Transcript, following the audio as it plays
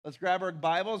Let's grab our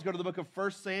Bibles, go to the book of 1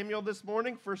 Samuel this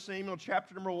morning. 1 Samuel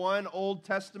chapter number 1, Old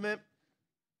Testament.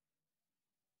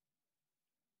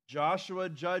 Joshua,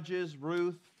 Judges,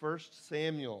 Ruth, 1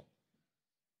 Samuel.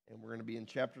 And we're going to be in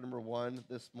chapter number 1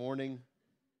 this morning.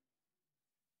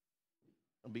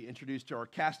 I'll be introduced to our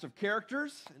cast of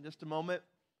characters in just a moment.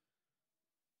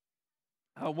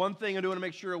 One thing I do want to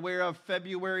make sure you're aware of,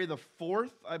 February the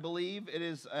 4th, I believe, it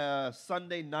is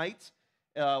Sunday night.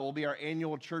 Will be our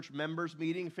annual church members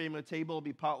meeting. Family table will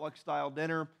be potluck-style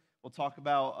dinner. We'll talk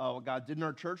about what God did in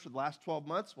our church for the last 12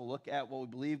 months. We'll look at what we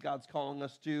believe God's calling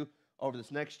us to over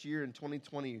this next year in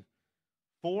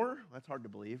 2024. That's hard to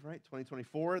believe, right?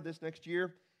 2024, this next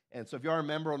year. And so if you are a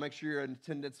member, we'll make sure you're in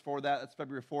attendance for that. That's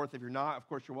February 4th. If you're not, of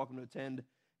course, you're welcome to attend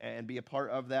and be a part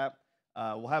of that.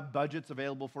 We'll have budgets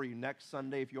available for you next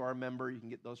Sunday. If you are a member, you can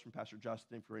get those from Pastor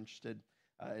Justin if you're interested.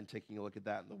 And taking a look at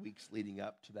that in the weeks leading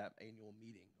up to that annual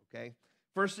meeting, okay?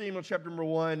 1 Samuel chapter number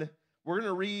 1, we're going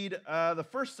to read the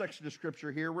first section of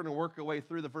Scripture here. We're going to work our way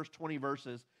through the first 20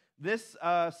 verses. This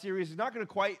series is not going to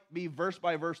quite be verse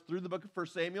by verse through the book of 1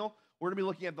 Samuel. We're going to be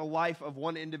looking at the life of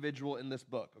one individual in this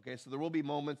book, okay? So there will be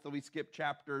moments that we skip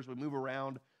chapters, we move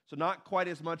around, so not quite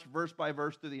as much verse by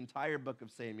verse through the entire book of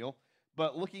Samuel,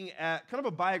 but looking at kind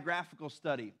of a biographical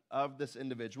study of this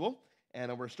individual.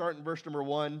 And we're starting verse number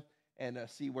 1. And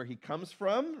see where he comes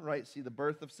from, right? See the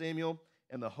birth of Samuel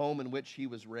and the home in which he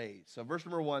was raised. So verse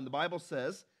number 1, the Bible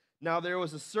says, "Now there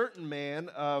was a certain man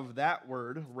of that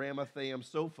word, Ramathaim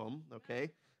Sophim," okay?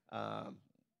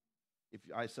 If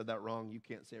I said that wrong, you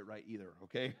can't say it right either,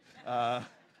 okay?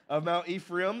 "Of Mount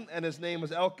Ephraim, and his name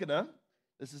was Elkanah."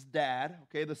 This is dad,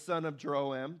 okay? "The son of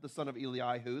Jeroham, the son of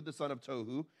Elihu, the son of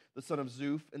Tohu, the son of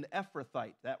Zuph, an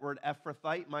Ephrathite." That word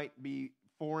Ephrathite might be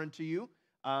foreign to you.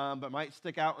 But might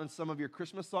stick out in some of your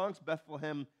Christmas songs.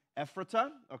 Bethlehem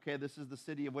Ephratah. Okay, this is the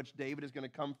city of which David is going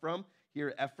to come from.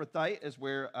 Here, Ephrathite is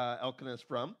where Elkanah is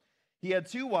from. He had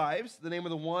two wives. The name of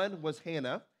the one was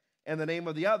Hannah, and the name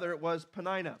of the other was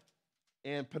Peninnah.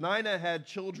 And Peninnah had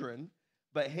children,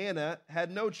 but Hannah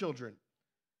had no children.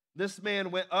 This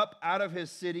man went up out of his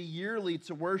city yearly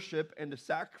to worship and to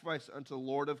sacrifice unto the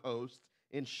Lord of hosts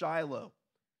in Shiloh.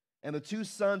 And the two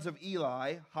sons of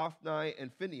Eli, Hophni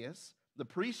and Phinehas, the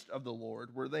priest of the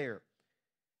Lord, were there.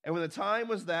 And when the time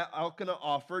was that Elkanah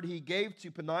offered, he gave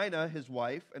to Peninnah his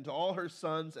wife, and to all her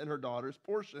sons and her daughters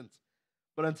portions.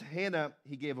 But unto Hannah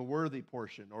he gave a worthy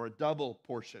portion, or a double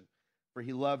portion, for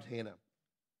he loved Hannah.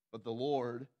 But the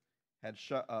Lord had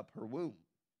shut up her womb.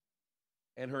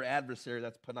 And her adversary,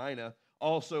 that's Peninnah,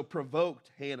 also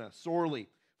provoked Hannah sorely,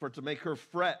 for to make her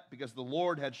fret, because the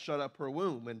Lord had shut up her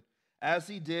womb. And as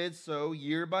he did so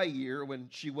year by year, when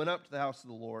she went up to the house of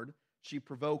the Lord, she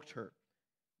provoked her.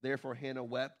 Therefore Hannah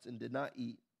wept and did not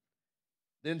eat.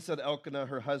 Then said Elkanah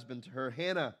her husband to her,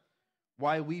 "Hannah,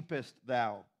 why weepest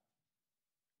thou?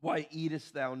 Why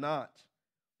eatest thou not?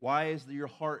 Why is your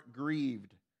heart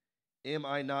grieved? Am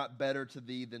I not better to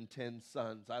thee than 10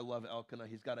 sons?" I love Elkanah.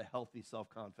 He's got a healthy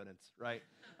self-confidence, right?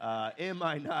 Am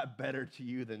I not better to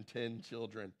you than 10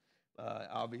 children?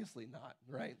 Obviously not,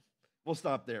 right? We'll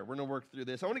stop there. We're going to work through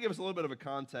this. I want to give us a little bit of a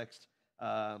context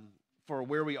for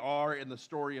where we are in the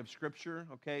story of Scripture,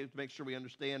 okay, to make sure we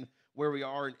understand where we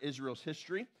are in Israel's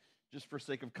history. Just for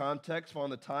sake of context, on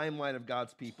the timeline of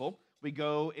God's people, we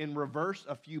go in reverse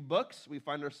a few books. We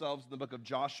find ourselves in the book of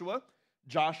Joshua.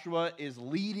 Joshua is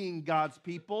leading God's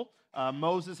people.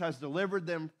 Moses has delivered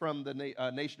them from the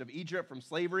nation of Egypt, from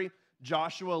slavery.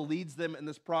 Joshua leads them in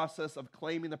this process of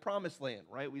claiming the promised land,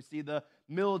 right? We see the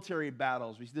military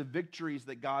battles. We see the victories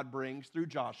that God brings through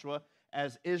Joshua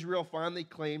as Israel finally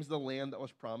claims the land that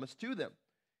was promised to them.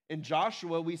 In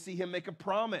Joshua, we see him make a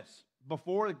promise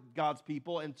before God's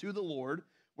people and to the Lord,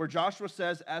 where Joshua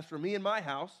says, "As for me and my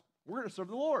house, we're going to serve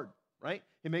the Lord," right?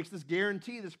 He makes this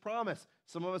guarantee, this promise.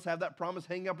 Some of us have that promise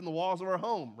hanging up in the walls of our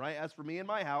home, right? "As for me and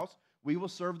my house, we will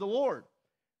serve the Lord."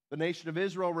 The nation of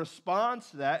Israel responds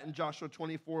to that in Joshua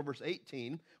 24, verse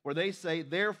 18, where they say,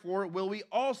 "Therefore will we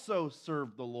also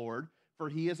serve the Lord, for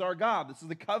he is our God." This is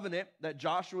the covenant that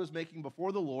Joshua is making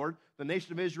before the Lord. The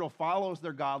nation of Israel follows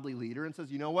their godly leader and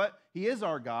says, "You know what? He is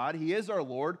our God. He is our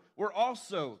Lord. We're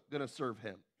also going to serve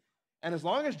him." And as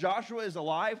long as Joshua is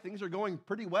alive, things are going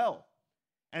pretty well.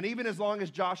 And even as long as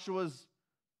Joshua's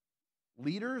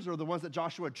leaders, or the ones that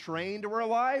Joshua trained, were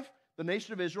alive, the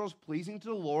nation of Israel is pleasing to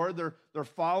the Lord. They're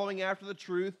following after the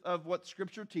truth of what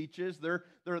Scripture teaches. They're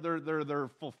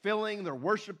fulfilling, they're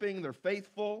worshiping, they're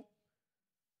faithful.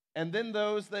 And then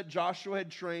those that Joshua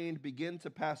had trained begin to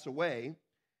pass away,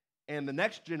 and the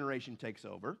next generation takes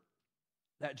over.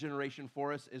 That generation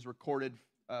for us is recorded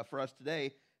for us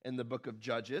today in the book of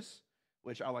Judges.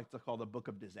 which I like to call the book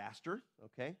of disaster,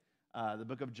 okay? The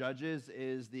book of Judges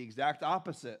is the exact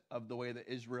opposite of the way that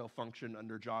Israel functioned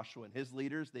under Joshua and his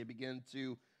leaders. They begin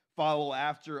to follow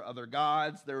after other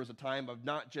gods. There was a time of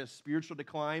not just spiritual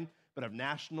decline, but of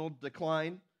national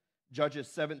decline. Judges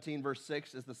 17, verse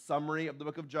 6 is the summary of the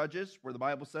book of Judges, where the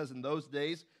Bible says, in those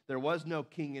days there was no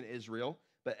king in Israel,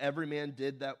 but every man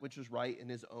did that which was right in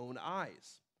his own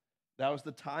eyes. That was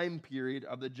the time period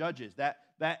of the Judges.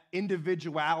 That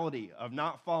individuality of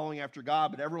not following after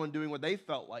God, but everyone doing what they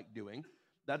felt like doing.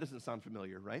 That doesn't sound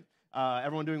familiar, right?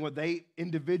 Everyone doing what they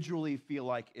individually feel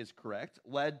like is correct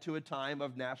led to a time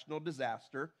of national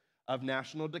disaster, of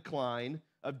national decline,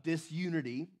 of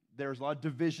disunity. There's a lot of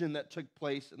division that took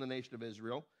place in the nation of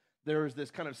Israel. There was this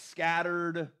kind of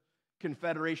scattered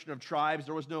confederation of tribes.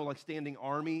 There was no like standing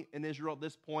army in Israel at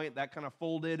this point. That kind of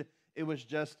folded. It was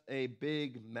just a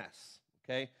big mess,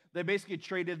 okay? They basically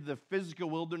traded the physical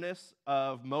wilderness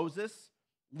of Moses,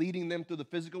 leading them through the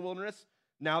physical wilderness.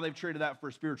 Now they've traded that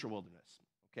for spiritual wilderness,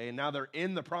 okay? And now they're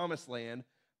in the promised land,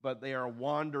 but they are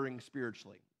wandering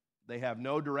spiritually. They have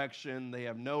no direction. They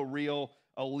have no real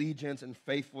allegiance and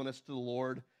faithfulness to the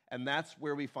Lord, and that's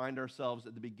where we find ourselves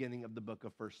at the beginning of the book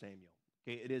of 1 Samuel,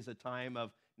 okay? It is a time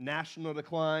of national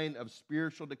decline, of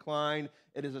spiritual decline.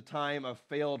 It is a time of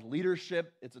failed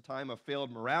leadership. It's a time of failed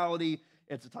morality.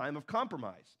 It's a time of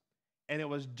compromise. And it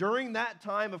was during that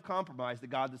time of compromise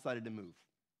that God decided to move.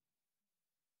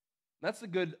 That's a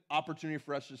good opportunity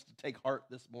for us just to take heart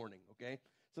this morning, okay?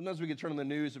 Sometimes we can turn on the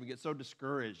news and we get so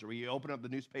discouraged, or we open up the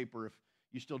newspaper if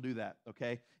you still do that,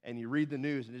 okay? And you read the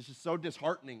news, and it's just so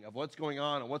disheartening of what's going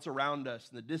on and what's around us,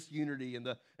 and the disunity and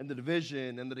the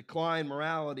division and the decline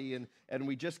morality, and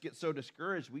we just get so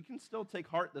discouraged. We can still take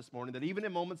heart this morning that even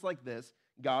in moments like this,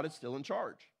 God is still in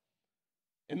charge.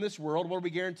 In this world, what are we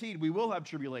guaranteed? We will have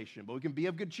tribulation, but we can be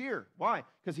of good cheer. Why?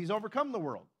 Because he's overcome the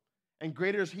world. And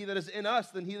greater is he that is in us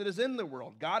than he that is in the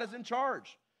world. God is in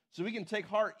charge. So we can take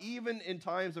heart even in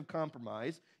times of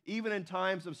compromise, even in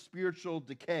times of spiritual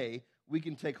decay. We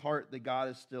can take heart that God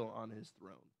is still on his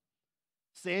throne.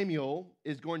 Samuel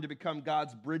is going to become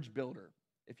God's bridge builder.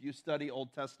 If you study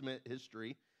Old Testament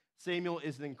history, Samuel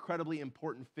is an incredibly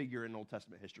important figure in Old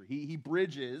Testament history. He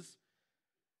bridges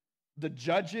the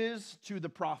judges to the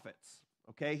prophets.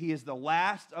 Okay, he is the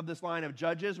last of this line of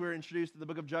judges. We're introduced to the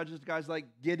book of Judges to guys like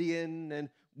Gideon and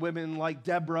women like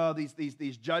Deborah,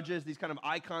 these judges, these kind of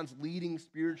icons leading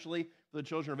spiritually for the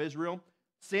children of Israel.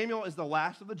 Samuel is the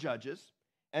last of the judges.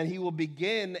 And he will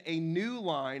begin a new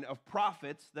line of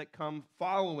prophets that come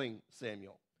following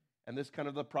Samuel. And this kind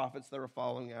of the prophets that are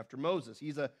following after Moses.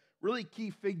 He's a really key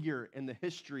figure in the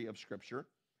history of Scripture.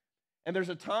 And there's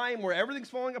a time where everything's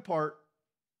falling apart,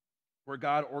 where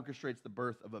God orchestrates the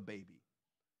birth of a baby.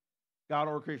 God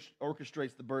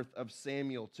orchestrates the birth of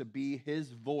Samuel to be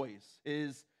his voice,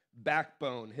 his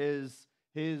backbone,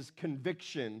 his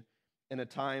conviction in a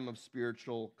time of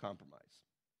spiritual compromise.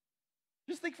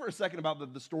 Just think for a second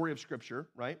about the story of Scripture,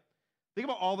 right? Think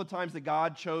about all the times that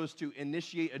God chose to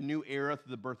initiate a new era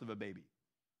through the birth of a baby,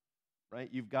 right?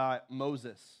 You've got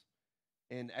Moses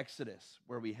in Exodus,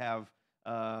 where we have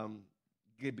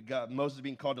Moses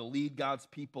being called to lead God's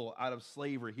people out of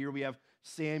slavery. Here we have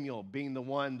Samuel being the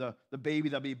one, the baby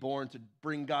that'll be born to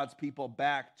bring God's people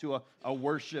back to a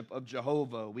worship of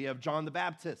Jehovah. We have John the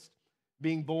Baptist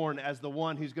being born as the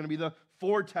one who's going to be the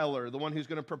foreteller, the one who's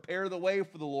going to prepare the way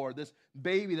for the Lord, this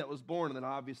baby that was born. And then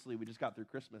obviously we just got through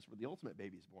Christmas where the ultimate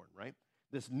baby is born, right?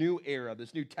 This new era,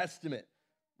 this New Testament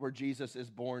where Jesus is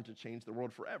born to change the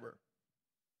world forever.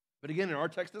 But again, in our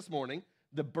text this morning,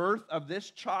 the birth of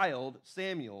this child,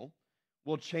 Samuel,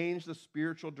 will change the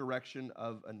spiritual direction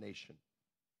of a nation.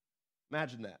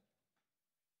 Imagine that.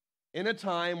 In a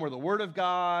time where the Word of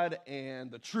God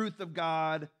and the truth of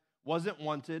God wasn't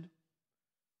wanted,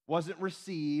 wasn't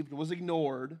received, was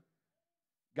ignored,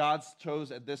 God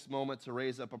chose at this moment to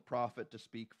raise up a prophet to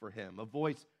speak for him, a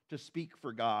voice to speak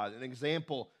for God, an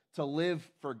example to live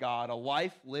for God, a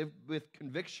life lived with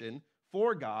conviction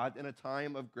for God in a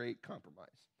time of great compromise.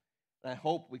 And I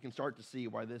hope we can start to see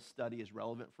why this study is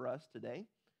relevant for us today,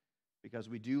 because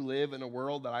we do live in a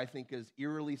world that I think is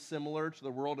eerily similar to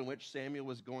the world in which Samuel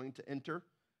was going to enter.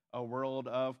 A world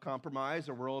of compromise,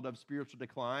 a world of spiritual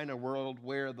decline, a world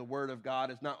where the word of God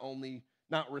is not only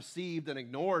not received and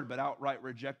ignored, but outright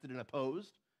rejected and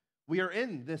opposed. We are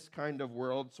in this kind of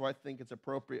world, so I think it's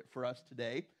appropriate for us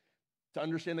today to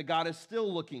understand that God is still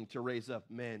looking to raise up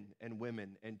men and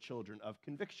women and children of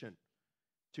conviction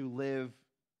to live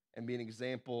and be an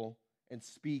example and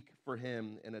speak for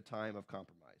him in a time of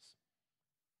compromise.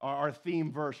 Our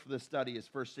theme verse for this study is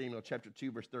 1 Samuel chapter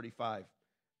 2, verse 35.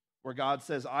 Where God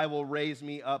says, I will raise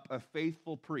me up a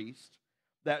faithful priest,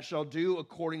 that shall do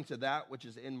according to that which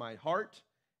is in my heart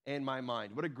and my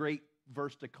mind. What a great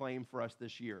verse to claim for us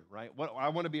this year, right? I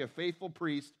want to be a faithful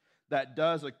priest that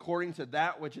does according to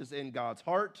that which is in God's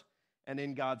heart and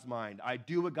in God's mind. I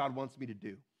do what God wants me to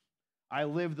do. I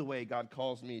live the way God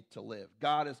calls me to live.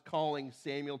 God is calling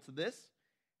Samuel to this,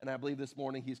 and I believe this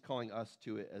morning he's calling us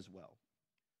to it as well.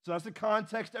 So that's the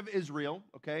context of Israel,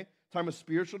 okay? Time of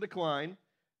spiritual decline,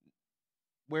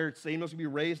 where Samuel's going to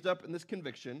be raised up in this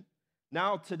conviction.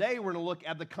 Now, today, we're going to look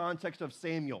at the context of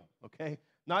Samuel, okay?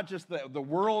 Not just the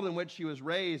world in which he was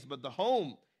raised, but the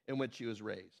home in which he was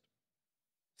raised.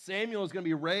 Samuel is going to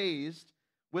be raised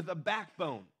with a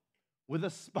backbone, with a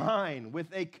spine, with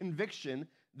a conviction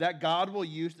that God will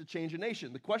use to change a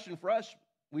nation. The question for us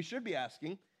we should be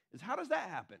asking is, how does that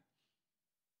happen?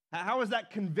 How is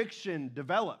that conviction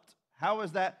developed? How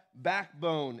is that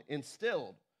backbone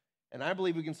instilled? And I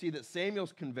believe we can see that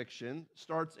Samuel's conviction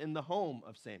starts in the home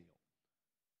of Samuel.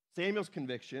 Samuel's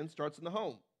conviction starts in the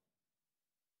home.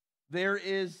 There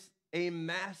is a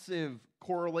massive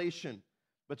correlation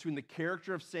between the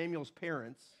character of Samuel's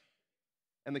parents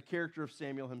and the character of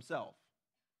Samuel himself.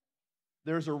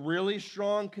 There's a really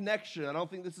strong connection. I don't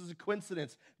think this is a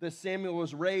coincidence that Samuel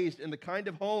was raised in the kind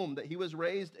of home that he was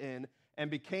raised in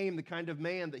and became the kind of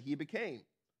man that he became.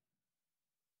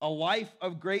 A life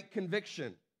of great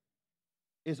conviction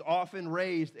is often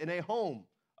raised in a home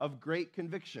of great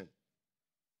conviction.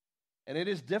 And it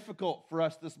is difficult for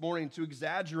us this morning to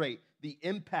exaggerate the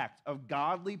impact of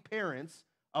godly parents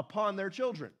upon their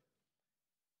children.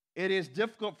 It is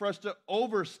difficult for us to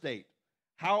overstate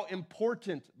how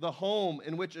important the home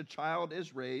in which a child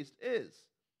is raised is.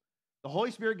 The Holy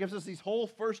Spirit gives us these whole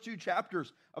first 2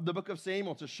 chapters of the book of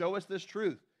Samuel to show us this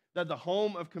truth, that the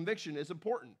home of conviction is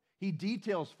important. He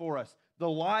details for us the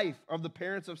life of the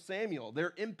parents of Samuel,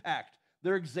 their impact,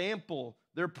 their example,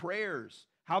 their prayers,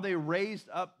 how they raised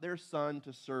up their son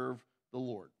to serve the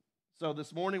Lord. So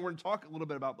this morning we're going to talk a little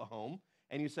bit about the home.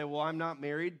 And you say, well, I'm not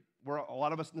married. A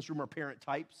lot of us in this room are parent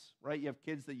types, right? You have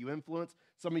kids that you influence.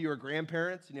 Some of you are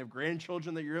grandparents, and you have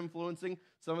grandchildren that you're influencing.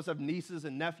 Some of us have nieces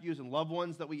and nephews and loved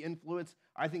ones that we influence.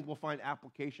 I think we'll find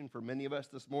application for many of us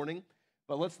this morning.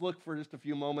 But let's look for just a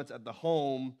few moments at the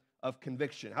home of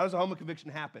conviction. How does a home of conviction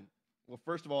happen? Well,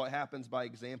 first of all, it happens by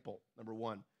example. Number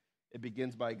 1, it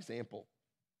begins by example.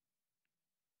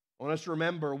 I want us to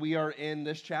remember we are in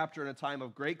this chapter in a time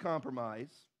of great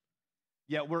compromise,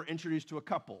 yet we're introduced to a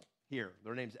couple here.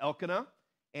 Their names Elkanah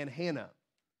and Hannah.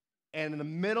 And in the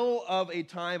middle of a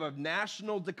time of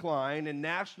national decline and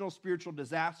national spiritual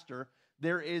disaster,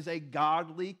 there is a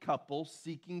godly couple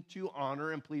seeking to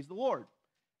honor and please the Lord.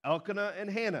 Elkanah and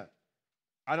Hannah.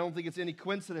 I don't think it's any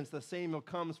coincidence that Samuel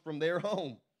comes from their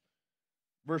home.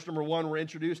 Verse number 1, we're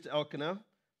introduced to Elkanah. It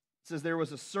says, there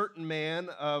was a certain man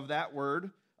of that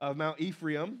word of Mount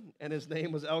Ephraim, and his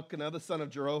name was Elkanah, the son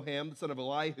of Jeroham, the son of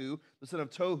Elihu, the son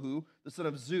of Tohu, the son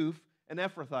of Zuph, an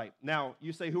Ephrathite. Now,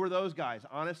 you say, who are those guys?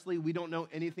 Honestly, we don't know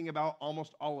anything about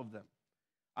almost all of them.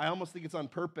 I almost think it's on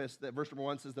purpose that verse number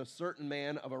 1 says, the certain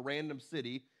man of a random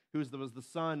city, was the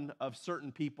son of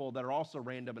certain people that are also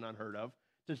random and unheard of,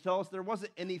 to tell us there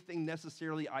wasn't anything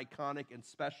necessarily iconic and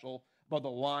special about the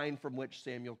line from which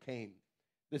Samuel came.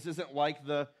 This isn't like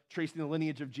the tracing the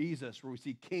lineage of Jesus where we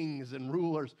see kings and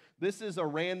rulers. This is a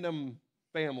random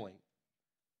family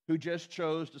who just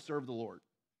chose to serve the Lord.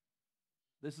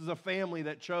 This is a family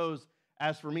that chose,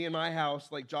 as for me and my house,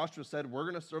 like Joshua said, we're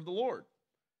going to serve the Lord.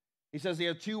 He says he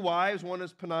had 2 wives. One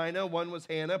is Peninnah, one was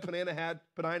Hannah. Peninnah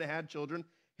had children.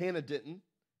 Hannah didn't.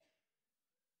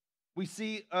 We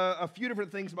see a few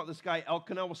different things about this guy,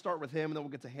 Elkanah. We'll start with him, and then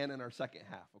we'll get to Hannah in our second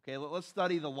half. Okay, let's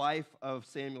study the life of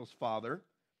Samuel's father.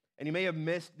 And you may have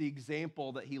missed the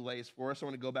example that he lays for us. I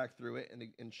want to go back through it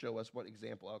and show us what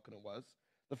example Elkanah was.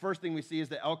 The first thing we see is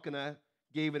that Elkanah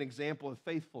gave an example of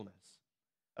faithfulness.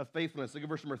 Look at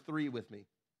verse number 3 with me.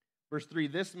 Verse 3,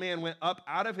 this man went up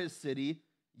out of his city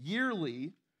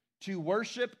yearly to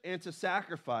worship and to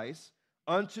sacrifice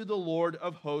unto the Lord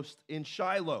of hosts in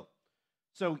Shiloh.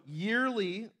 So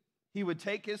yearly, he would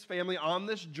take his family on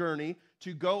this journey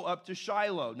to go up to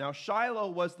Shiloh. Now,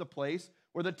 Shiloh was the place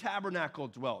where the tabernacle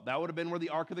dwelt. That would have been where the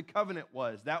Ark of the Covenant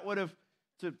was. That would have,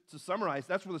 to summarize,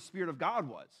 that's where the Spirit of God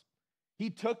was. He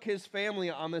took his family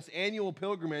on this annual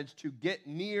pilgrimage to get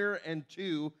near and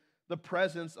to the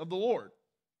presence of the Lord.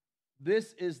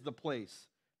 This is the place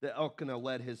that Elkanah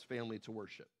led his family to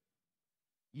worship.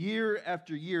 Year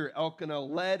after year, Elkanah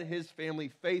led his family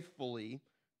faithfully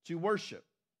to worship.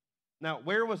 Now,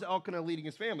 where was Elkanah leading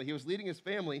his family? He was leading his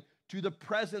family to the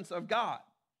presence of God.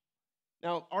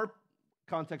 Now, our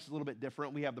context is a little bit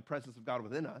different. We have the presence of God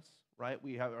within us, right?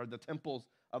 We have the temples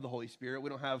of the Holy Spirit. We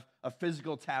don't have a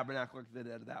physical tabernacle like they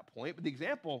did at that point, but the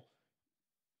example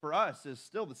for us is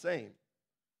still the same.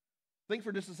 Think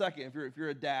for just a second, if you're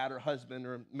a dad or husband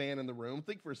or a man in the room,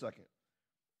 think for a second.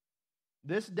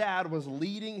 This dad was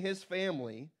leading his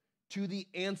family to the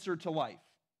answer to life.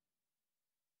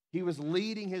 He was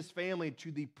leading his family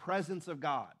to the presence of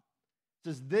God. It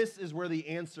says, this is where the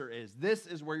answer is. This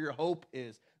is where your hope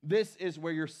is. This is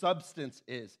where your substance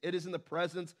is. It is in the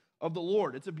presence of the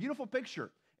Lord. It's a beautiful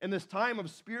picture. In this time of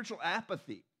spiritual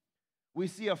apathy, we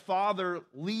see a father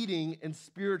leading in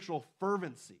spiritual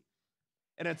fervency.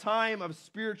 In a time of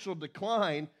spiritual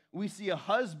decline, we see a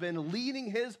husband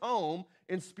leading his home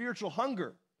in spiritual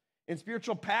hunger, in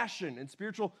spiritual passion, in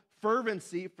spiritual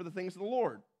fervency for the things of the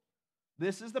Lord.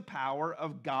 This is the power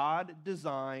of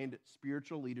God-designed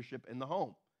spiritual leadership in the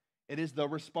home. It is the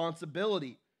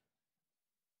responsibility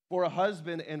for a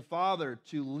husband and father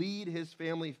to lead his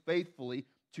family faithfully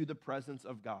to the presence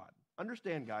of God.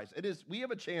 Understand, guys, we have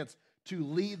a chance to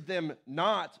lead them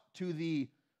not to the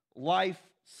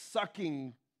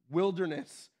life-sucking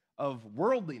wilderness of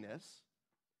worldliness,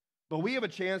 but we have a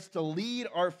chance to lead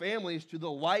our families to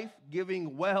the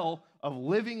life-giving well of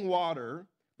living water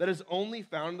that is only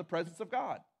found in the presence of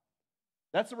God.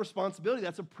 That's a responsibility.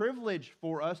 That's a privilege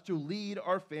for us to lead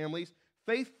our families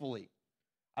faithfully.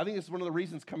 I think it's one of the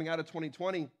reasons coming out of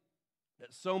 2020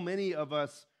 that so many of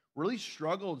us really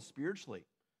struggled spiritually.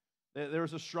 There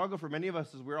was a struggle for many of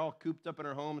us as we're all cooped up in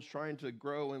our homes trying to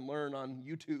grow and learn on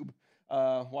YouTube,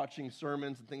 watching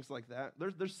sermons and things like that.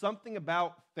 There's something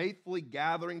about faithfully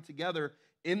gathering together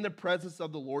in the presence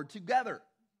of the Lord together.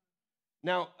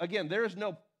 Now, again,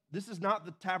 this is not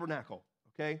the tabernacle,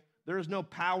 okay? There is no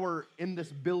power in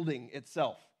this building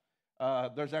itself.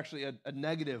 There's actually a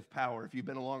negative power if you've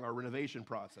been along our renovation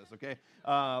process, okay?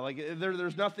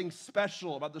 There's nothing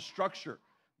special about the structure.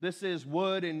 This is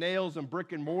wood and nails and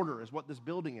brick and mortar is what this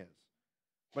building is.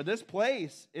 But this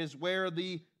place is where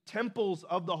the temples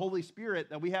of the Holy Spirit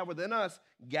that we have within us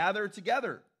gather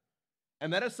together.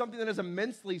 And that is something that is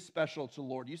immensely special to the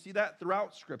Lord. You see that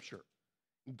throughout Scripture.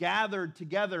 Gathered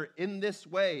together in this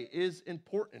way is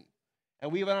important.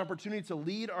 And we have an opportunity to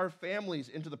lead our families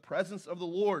into the presence of the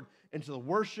Lord, into the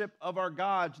worship of our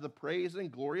God, to the praise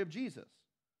and glory of Jesus.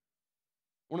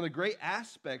 One of the great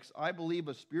aspects, I believe,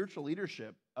 of spiritual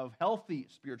leadership, of healthy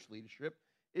spiritual leadership,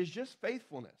 is just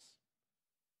faithfulness.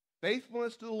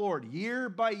 Faithfulness to the Lord. Year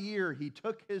by year, he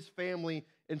took his family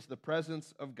into the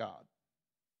presence of God.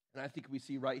 And I think we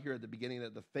see right here at the beginning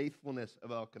that the faithfulness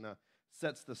of Elkanah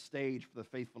sets the stage for the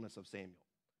faithfulness of Samuel.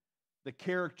 The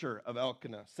character of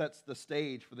Elkanah sets the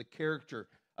stage for the character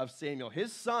of Samuel.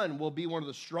 His son will be one of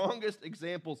the strongest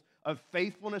examples of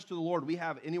faithfulness to the Lord we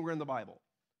have anywhere in the Bible.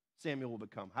 Samuel will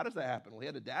become. How does that happen? Well, he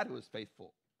had a dad who was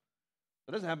faithful.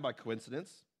 That doesn't happen by coincidence.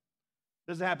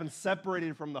 It doesn't happen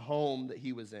separated from the home that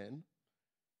he was in.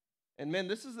 And man,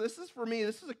 this is for me,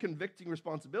 this is a convicting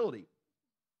responsibility.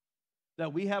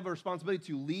 That we have a responsibility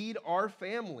to lead our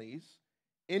families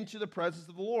into the presence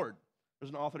of the Lord. There's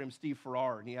an author named Steve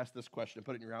Farrar, and he asked this question,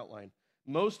 put it in your outline.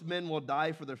 Most men will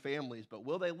die for their families, but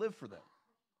will they live for them?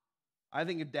 I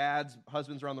think if dads,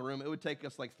 husbands are on the room, it would take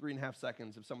us like 3.5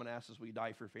 seconds if someone asks us, will you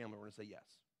die for your family? We're going to say yes,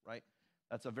 right?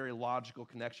 That's a very logical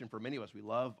connection for many of us. We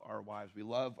love our wives. We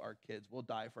love our kids. We'll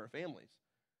die for our families.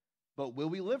 But will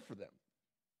we live for them?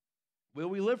 Will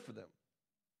we live for them?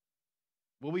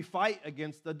 Will we fight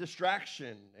against the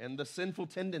distraction and the sinful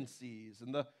tendencies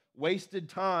and the wasted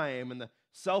time and the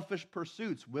selfish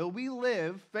pursuits? Will we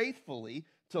live faithfully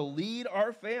to lead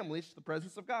our families to the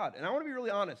presence of God? And I want to be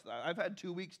really honest. I've had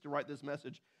 2 weeks to write this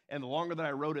message, and the longer that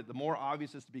I wrote it, the more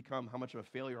obvious it's become how much of a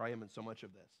failure I am in so much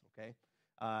of this, okay?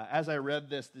 As I read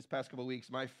this past couple of weeks,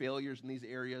 my failures in these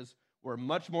areas were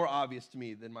much more obvious to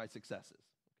me than my successes,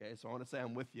 okay? So I want to say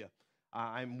I'm with you.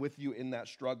 I'm with you in that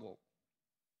struggle.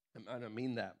 I don't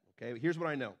mean that, okay? Here's what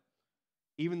I know.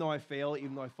 Even though I fail,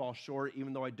 even though I fall short,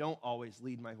 even though I don't always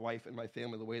lead my wife and my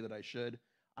family the way that I should,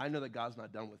 I know that God's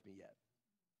not done with me yet.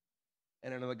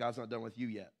 And I know that God's not done with you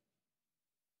yet.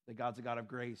 That God's a God of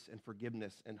grace and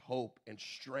forgiveness and hope and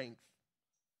strength.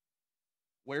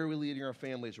 Where are we leading our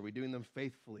families? Are we doing them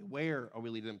faithfully? Where are we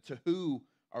leading them? To who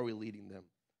are we leading them?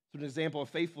 So an example of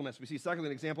faithfulness. We see secondly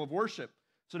an example of worship.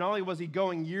 So not only was he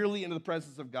going yearly into the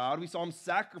presence of God, we saw him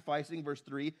sacrificing, verse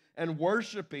 3, and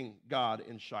worshiping God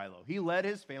in Shiloh. He led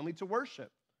his family to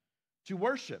worship. To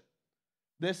worship.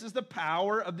 This is the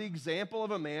power of the example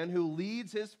of a man who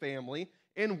leads his family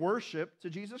in worship to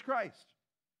Jesus Christ.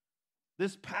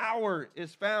 This power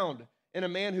is found in a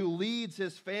man who leads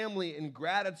his family in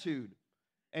gratitude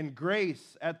and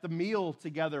grace at the meal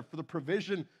together for the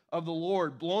provision of the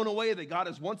Lord, blown away that God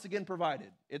has once again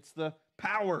provided. It's the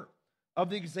power of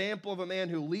the example of a man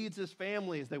who leads his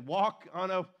family as they walk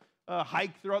on a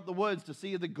hike throughout the woods to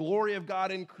see the glory of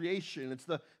God in creation. It's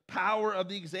the power of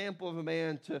the example of a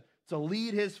man to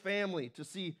lead his family, to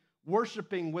see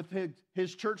worshiping with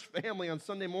his church family on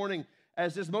Sunday morning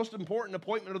as his most important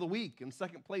appointment of the week, and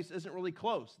second place isn't really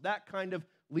close. That kind of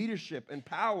leadership and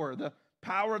power, the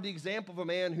power of the example of a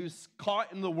man who's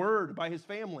caught in the Word by his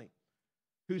family,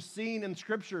 who's seen in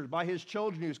Scripture by his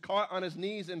children, who's caught on his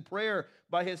knees in prayer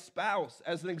by his spouse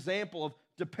as an example of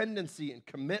dependency and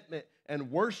commitment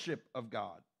and worship of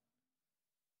God.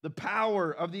 The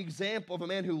power of the example of a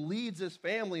man who leads his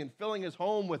family and filling his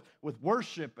home with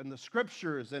worship and the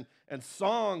Scriptures and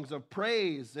songs of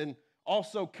praise, and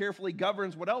also carefully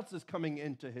governs what else is coming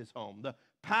into his home. The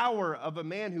power of a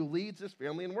man who leads his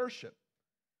family in worship.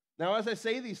 Now, as I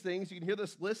say these things, you can hear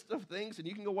this list of things, and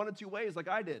you can go one of two ways like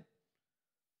I did.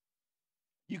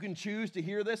 You can choose to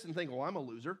hear this and think, well, I'm a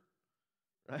loser,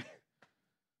 right?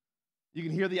 You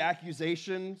can hear the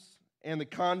accusations and the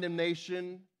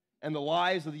condemnation and the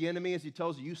lies of the enemy as he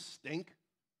tells you, you stink.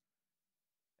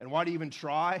 And why do you even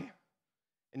try?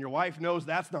 And your wife knows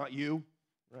that's not you,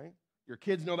 right? Your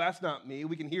kids know that's not me.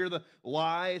 We can hear the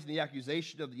lies and the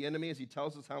accusation of the enemy as he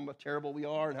tells us how much terrible we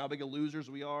are and how big of losers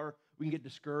we are. We can get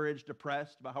discouraged,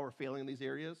 depressed about how we're failing in these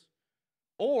areas.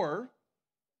 Or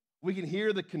we can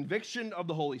hear the conviction of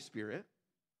the Holy Spirit,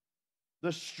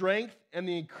 the strength and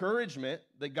the encouragement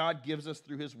that God gives us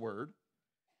through his word,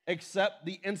 accept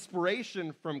the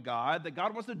inspiration from God that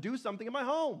God wants to do something in my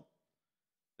home,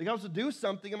 that God wants to do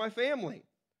something in my family,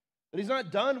 that he's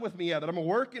not done with me yet, that I'm a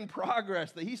work in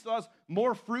progress, that he still has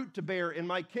more fruit to bear in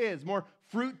my kids, more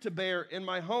fruit to bear in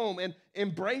my home, and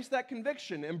embrace that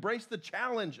conviction, embrace the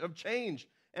challenge of change,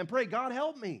 and pray, God,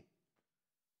 help me.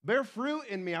 Bear fruit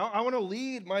in me. I want to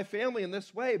lead my family in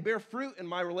this way. Bear fruit in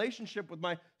my relationship with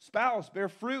my spouse. Bear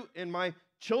fruit in my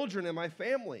children and my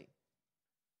family.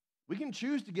 We can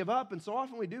choose to give up, and so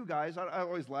often we do, guys. I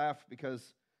always laugh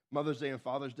because Mother's Day and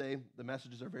Father's Day, the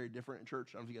messages are very different in church.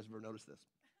 I don't know if you guys have ever noticed this.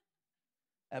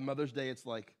 At Mother's Day, it's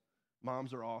like,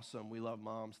 moms are awesome. We love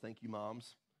moms. Thank you,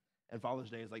 moms. And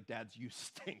Father's Day is like, dads, you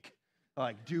stink.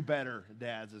 Like, do better,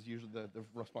 dads, is usually the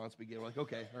response we get. We're like,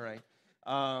 okay, all right.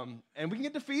 And we can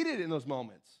get defeated in those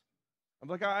moments. I'm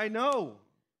like, I know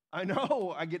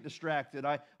I get distracted.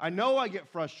 I know I get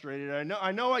frustrated.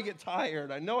 I know I get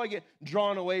tired. I know I get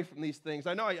drawn away from these things.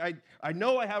 I know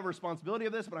I have a responsibility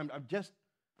of this, but I'm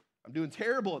doing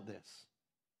terrible at this.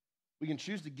 We can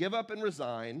choose to give up and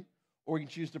resign, or we can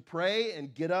choose to pray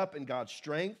and get up in God's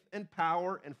strength and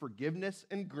power and forgiveness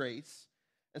and grace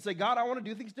and say, God, I want to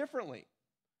do things differently.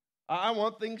 I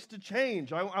want things to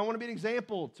change. I want to be an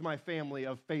example to my family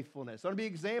of faithfulness. I want to be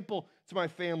an example to my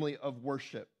family of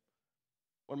worship.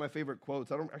 One of my favorite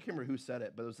quotes, I can't remember who said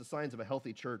it, but it was the signs of a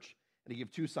healthy church. And he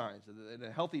gave two signs. In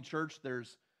a healthy church,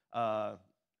 there's I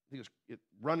think it's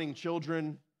running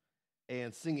children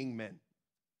and singing men.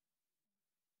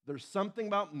 There's something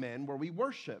about men where we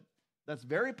worship that's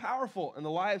very powerful in the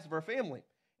lives of our family.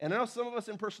 And I know some of us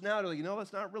in personality are like,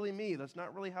 that's not really me. That's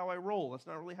not really how I roll. That's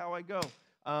not really how I go.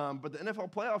 But the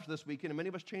NFL playoffs this weekend, and many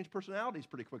of us change personalities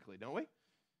pretty quickly, don't we?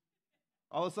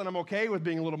 All of a sudden, I'm okay with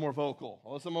being a little more vocal.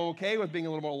 All of a sudden, I'm okay with being a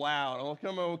little more loud. All of a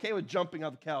sudden, I'm okay with jumping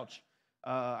off the couch.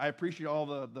 I appreciate all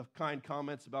the kind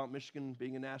comments about Michigan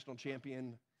being a national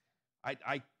champion.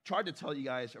 I tried to tell you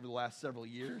guys over the last several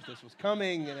years this was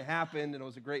coming, and it happened, and it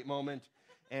was a great moment.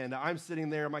 And I'm sitting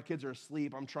there, my kids are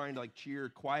asleep. I'm trying to cheer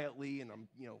quietly, and I'm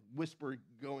whisper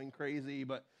going crazy.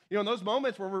 But in those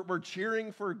moments where we're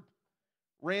cheering for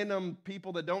random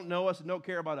people that don't know us and don't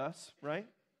care about us, right?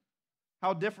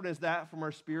 How different is that from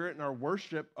our spirit and our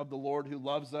worship of the Lord who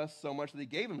loves us so much that he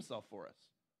gave himself for us?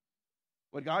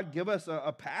 Would God give us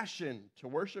a passion to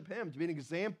worship him, to be an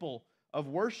example of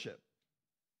worship?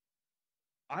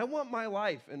 I want my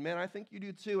life, and man, I think you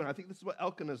do too, and I think this is what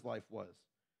Elkanah's life was,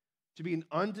 to be an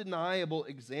undeniable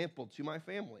example to my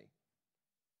family.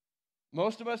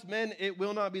 Most of us men, it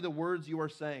will not be the words you are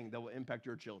saying that will impact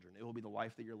your children. It will be the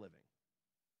life that you're living.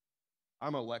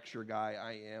 I'm a lecture guy.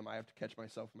 I have to catch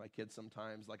myself with my kids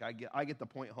sometimes. I get the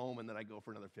point home, and then I go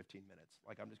for another 15 minutes.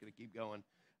 I'm just going to keep going.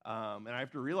 And I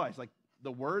have to realize,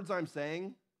 the words I'm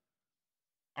saying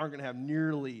aren't going to have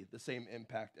nearly the same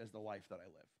impact as the life that I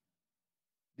live.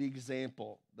 The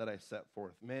example that I set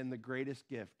forth. Man, the greatest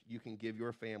gift you can give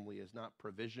your family is not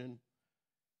provision.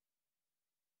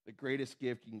 The greatest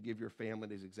gift you can give your family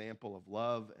is an example of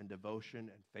love and devotion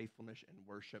and faithfulness and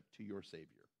worship to your Savior.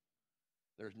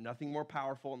 There's nothing more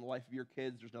powerful in the life of your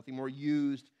kids. There's nothing more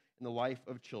used in the life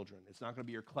of children. It's not going to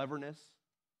be your cleverness,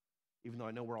 even though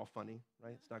I know we're all funny,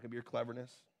 right? It's not going to be your cleverness.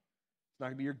 It's not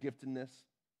going to be your giftedness.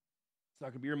 It's It's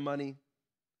not going to be your money.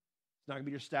 It's not going to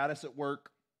be your status at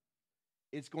work.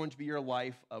 It's going to be your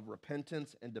life of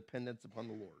repentance and dependence upon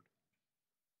the Lord.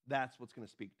 That's what's going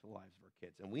to speak to the lives of our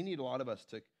kids. And we need a lot of us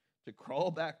to crawl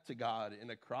back to God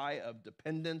in a cry of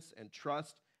dependence and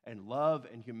trust and love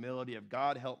and humility of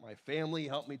God, help my family,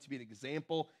 help me to be an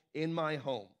example in my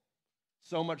home.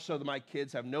 So much so that my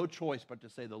kids have no choice but to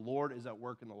say, the Lord is at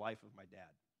work in the life of my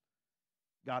dad.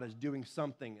 God is doing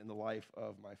something in the life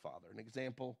of my father. An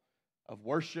example of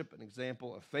worship, an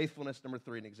example of faithfulness. Number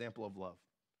 3, an example of love.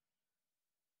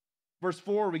 Verse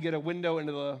 4, we get a window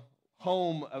into the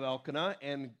home of Elkanah,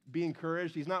 and be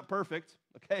encouraged. He's not perfect,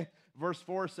 okay? Verse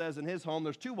 4 says in his home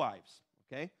there's 2 wives,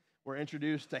 okay? We're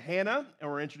introduced to Hannah, and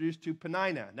we're introduced to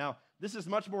Peninnah. Now, this is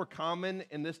much more common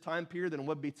in this time period than it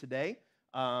would be today.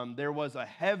 There was a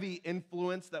heavy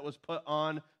influence that was put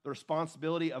on the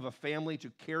responsibility of a family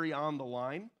to carry on the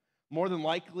line. More than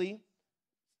likely,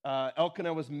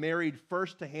 Elkanah was married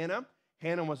first to Hannah.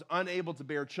 Hannah was unable to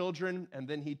bear children, and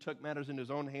then he took matters into his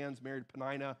own hands, married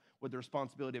Peninnah with the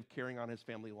responsibility of carrying on his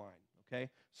family line, okay?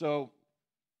 So,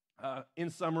 in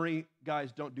summary,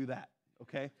 guys, don't do that,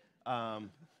 okay?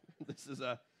 This is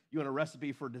you want a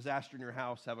recipe for disaster in your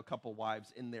house, have a couple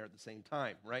wives in there at the same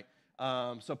time, right?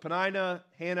 So Peninnah,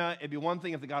 Hannah, it'd be one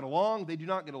thing if they got along. They do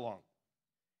not get along.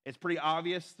 It's pretty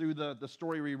obvious through the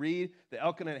story we read that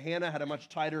Elkanah and Hannah had a much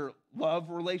tighter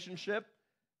love relationship,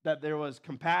 that there was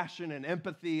compassion and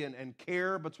empathy and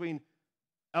care between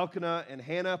Elkanah and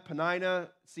Hannah. Peninnah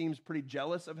seems pretty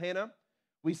jealous of Hannah.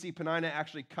 We see Peninnah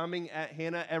actually coming at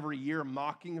Hannah every year,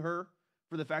 mocking her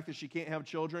for the fact that she can't have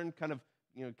children, kind of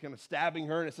stabbing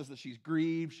her, and it says that she's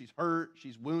grieved, she's hurt,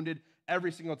 she's wounded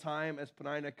every single time as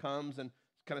Peninnah comes and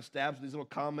kind of stabs with these little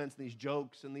comments, these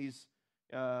jokes, and these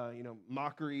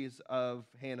mockeries of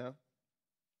Hannah.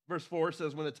 Verse 4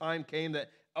 says, when the time came that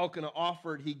Elkanah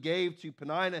offered, he gave to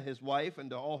Peninnah his wife and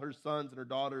to all her sons and her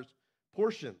daughters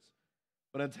portions.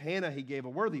 But unto Hannah he gave a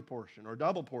worthy portion, or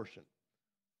double portion.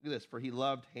 Look at this, for he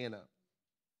loved Hannah,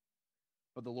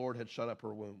 but the Lord had shut up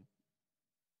her womb.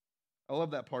 I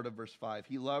love that part of verse 5.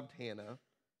 He loved Hannah,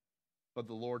 but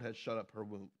the Lord had shut up her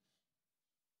womb.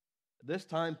 At this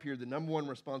time period, the number one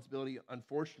responsibility,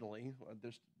 unfortunately,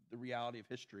 there's the reality of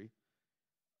history,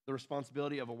 the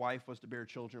responsibility of a wife was to bear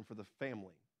children for the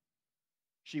family.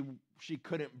 She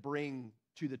couldn't bring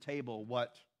to the table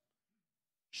what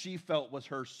she felt was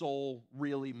her sole,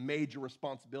 really major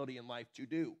responsibility in life to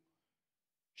do.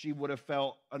 She would have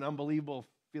felt an unbelievable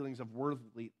feelings of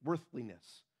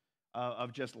worthlessness,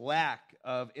 of just lack,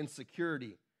 of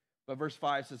insecurity. But verse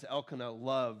 5 says, Elkanah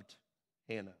loved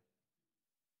Hannah,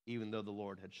 even though the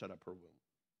Lord had shut up her womb.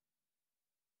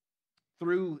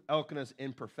 Through Elkanah's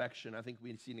imperfection, I think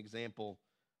we see an example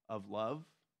of love,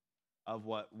 of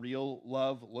what real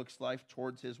love looks like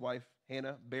towards his wife,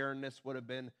 Hannah. Barrenness would have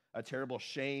been a terrible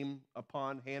shame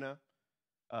upon Hannah,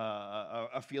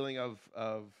 a feeling of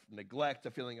neglect,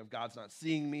 a feeling of God's not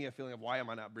seeing me, a feeling of why am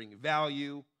I not bringing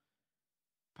value.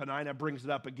 Peninnah brings it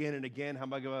up again and again, how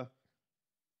much of a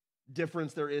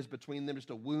difference there is between them, just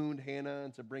to wound Hannah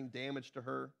and to bring damage to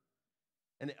her.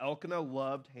 And Elkanah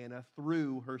loved Hannah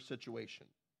through her situation.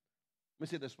 Let me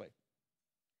say it this way.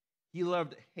 He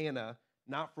loved Hannah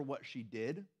not for what she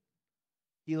did.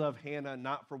 He loved Hannah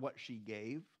not for what she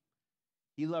gave.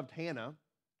 He loved Hannah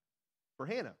for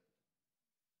Hannah.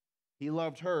 He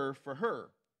loved her for her.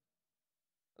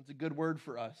 That's a good word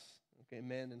for us, okay,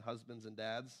 men and husbands and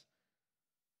dads.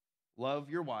 Love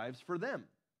your wives for them.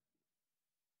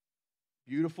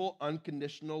 Beautiful,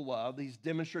 unconditional love. He's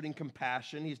demonstrating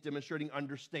compassion. He's demonstrating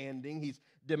understanding. He's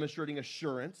demonstrating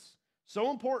assurance.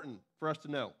 So important for us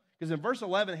to know. Because in verse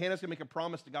 11, Hannah's going to make a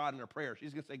promise to God in her prayer.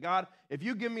 She's going to say, God, if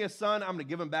you give me a son, I'm going to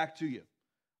give him back to you.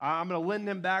 I'm going to lend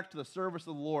him back to the service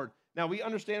of the Lord. Now, we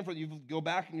understand, for you go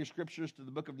back in your scriptures to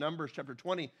the book of Numbers, chapter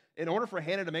 20, in order for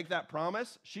Hannah to make that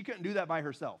promise, she couldn't do that by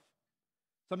herself.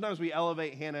 Sometimes we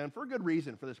elevate Hannah, and for a good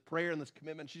reason, for this prayer and this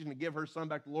commitment, she's going to give her son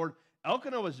back to the Lord.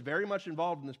 Elkanah was very much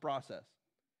involved in this process.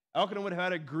 Elkanah would have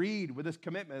had agreed with this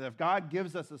commitment. If God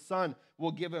gives us a son,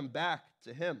 we'll give him back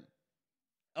to him.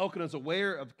 Elkanah is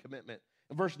aware of the commitment.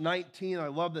 In verse 19, I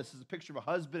love this. It's a picture of a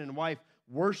husband and wife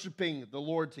worshiping the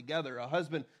Lord together. A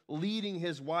husband leading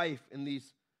his wife in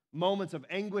these moments of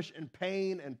anguish and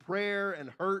pain and prayer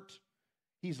and hurt.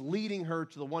 He's leading her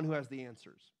to the one who has the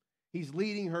answers. He's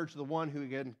leading her to the one who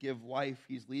can give life.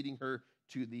 He's leading her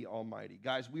to the Almighty.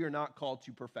 Guys, we are not called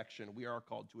to perfection. We are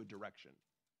called to a direction.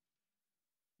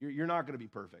 You're not going to be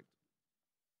perfect.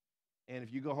 And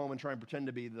if you go home and try and pretend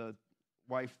to be the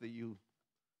wife that you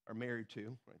are married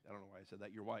to, right? I don't know why I said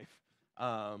that, your wife,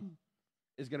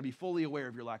 is going to be fully aware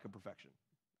of your lack of perfection.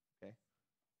 Okay?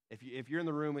 If you're in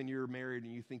the room and you're married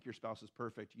and you think your spouse is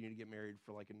perfect, you need to get married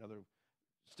for like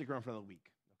stick around for another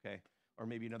week, okay? Or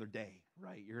maybe another day,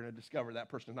 right? You're going to discover that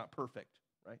person is not perfect,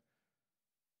 right?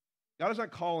 God is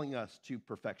not calling us to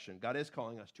perfection. God is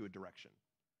calling us to a direction.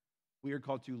 We are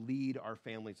called to lead our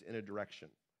families in a direction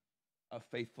of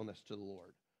faithfulness to the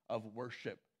Lord, of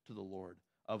worship to the Lord,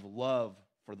 of love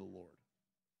for the Lord.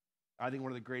 I think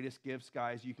one of the greatest gifts,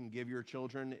 guys, you can give your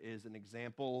children is an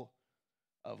example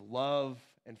of love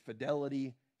and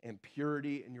fidelity and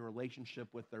purity in your relationship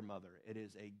with their mother. It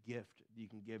is a gift you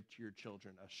can give to your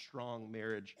children. A strong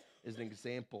marriage is an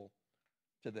example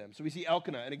to them. So we see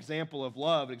Elkanah, an example of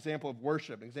love, an example of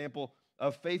worship, an example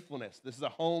of faithfulness. This is a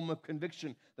home of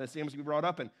conviction that Samuel's going to be brought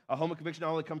up in. A home of conviction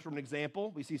not only comes from an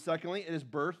example, we see secondly, it is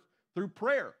birthed through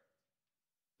prayer.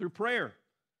 Through prayer.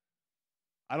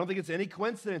 I don't think it's any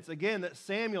coincidence, again, that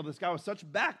Samuel, this guy with such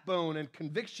backbone and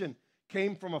conviction,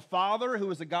 came from a father who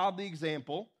was a godly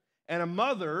example and a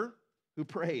mother who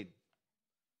prayed.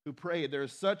 There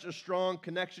is such a strong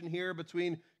connection here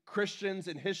between Christians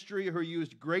in history who are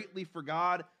used greatly for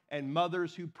God and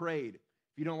mothers who prayed.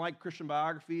 If you don't like Christian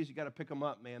biographies, you got to pick them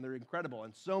up, man. They're incredible.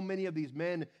 And so many of these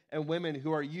men and women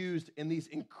who are used in these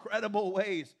incredible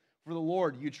ways for the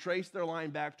Lord, you trace their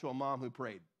line back to a mom who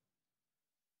prayed.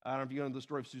 I don't know if you know the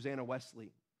story of Susanna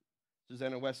Wesley.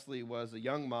 Susanna Wesley was a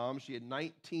young mom. She had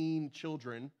 19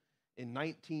 children in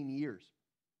 19 years.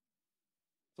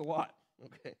 It's a lot,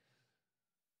 okay?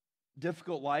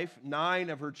 Difficult life.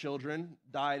 9 of her children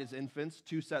died as infants,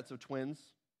 2 sets of twins.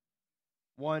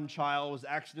 One child was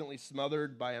accidentally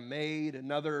smothered by a maid.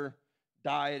 Another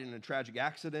died in a tragic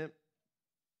accident.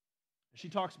 She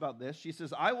talks about this. She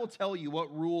says, I will tell you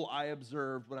what rule I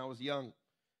observed when I was young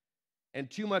and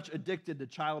too much addicted to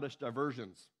childish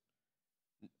diversions.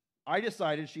 I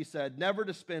decided, she said, never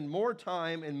to spend more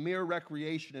time in mere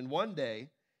recreation in one day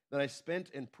than I spent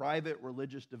in private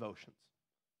religious devotions.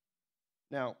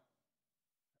 Now,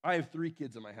 I have 3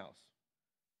 kids in my house.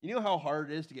 You know how hard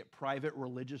it is to get private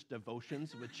religious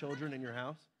devotions with children in your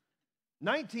house?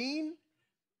 19?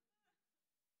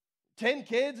 10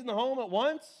 kids in the home at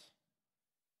once?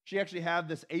 She actually had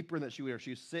this apron that she would wear.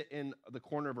 She would sit in the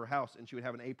corner of her house, and she would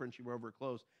have an apron. She would wear over her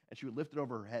clothes, and she would lift it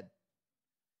over her head.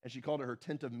 And she called it her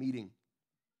tent of meeting.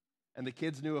 And the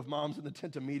kids knew if mom's in the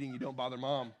tent of meeting, you don't bother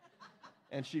mom.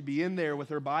 And she'd be in there with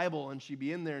her Bible, and she'd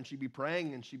be in there, and she'd be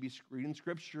praying, and she'd be reading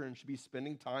Scripture, and she'd be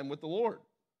spending time with the Lord.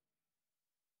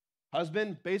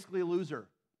 Husband, basically a loser,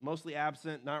 mostly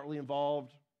absent, not really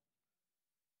involved.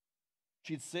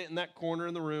 She'd sit in that corner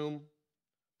in the room,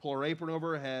 pull her apron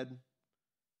over her head,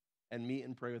 and meet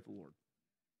and pray with the Lord.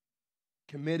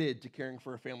 Committed to caring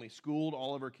for her family, schooled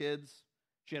all of her kids.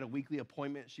 She had a weekly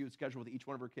appointment she would schedule with each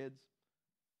one of her kids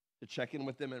to check in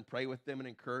with them and pray with them and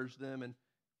encourage them and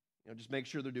just make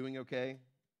sure they're doing okay.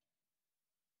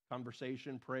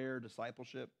 Conversation, prayer,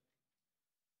 discipleship.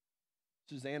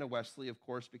 Susanna Wesley, of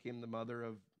course, became the mother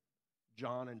of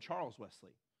John and Charles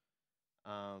Wesley.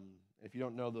 If you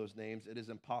don't know those names, it is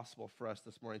impossible for us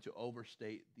this morning to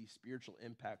overstate the spiritual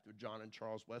impact of John and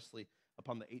Charles Wesley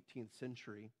upon the 18th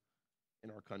century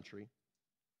in our country.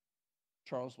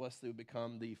 Charles Wesley would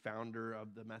become the founder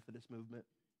of the Methodist movement.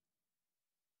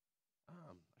 I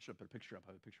should have put a picture up.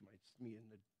 I have a picture of me in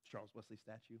the Charles Wesley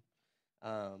statue.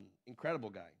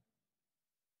 Incredible guy.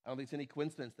 I don't think it's any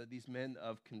coincidence that these men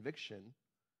of conviction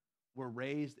were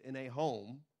raised in a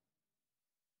home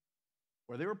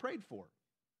where they were prayed for.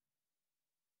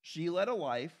 She led a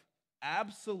life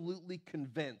absolutely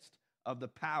convinced of the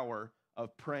power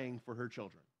of praying for her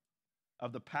children,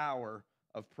 of the power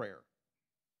of prayer.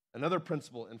 Another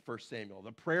principle in 1 Samuel,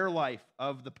 the prayer life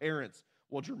of the parents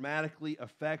will dramatically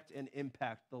affect and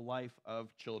impact the life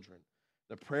of children.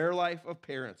 The prayer life of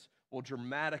parents will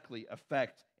dramatically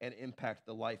affect and impact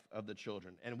the life of the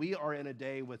children. And we are in a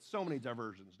day with so many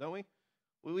diversions, don't we?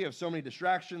 We have so many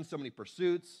distractions, so many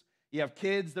pursuits. You have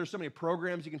kids, there's so many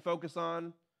programs you can focus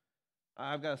on.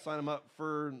 I've got to sign them up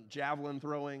for javelin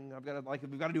throwing.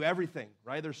 We've got to do everything,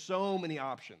 right? There's so many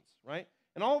options, right?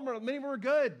 And many of them are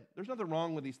good. There's nothing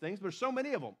wrong with these things, but there's so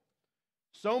many of them.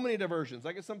 So many diversions.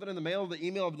 I get something in the mail, the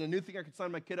email of the new thing I can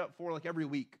sign my kid up for every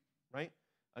week, right?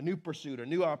 A new pursuit, a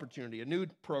new opportunity, a new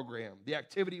program, the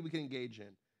activity we can engage in.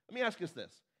 Let me ask us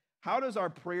this. How does our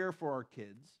prayer for our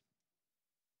kids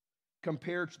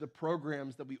compare to the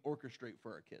programs that we orchestrate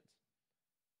for our kids?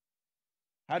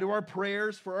 How do our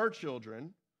prayers for our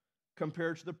children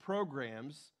compare to the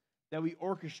programs that we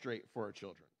orchestrate for our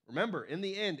children? Remember, in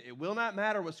the end, it will not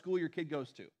matter what school your kid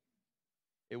goes to.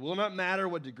 It will not matter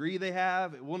what degree they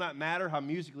have. It will not matter how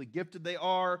musically gifted they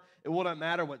are. It will not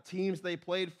matter what teams they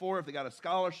played for, if they got a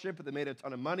scholarship, if they made a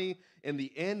ton of money. In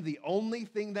the end, the only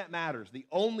thing that matters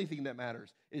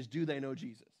is, do they know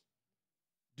Jesus?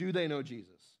 Do they know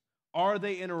Jesus? Are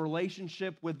they in a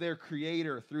relationship with their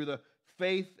Creator through the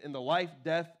faith in the life,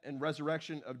 death, and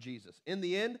resurrection of Jesus? In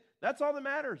the end, that's all that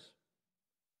matters.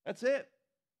 That's it.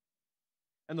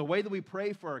 And the way that we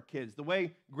pray for our kids, the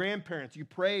way grandparents, you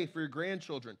pray for your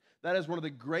grandchildren, that is one of the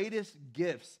greatest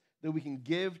gifts that we can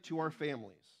give to our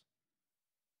families.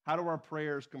 How do our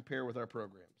prayers compare with our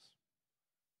programs?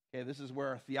 Okay, this is where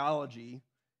our theology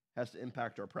has to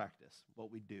impact our practice,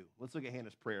 what we do. Let's look at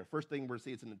Hannah's prayer. First thing we're going to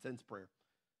see, it's an intense prayer.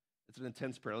 It's an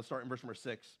intense prayer. Let's start in verse number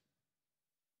 6.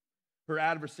 Her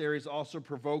adversaries also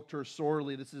provoked her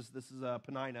sorely. This is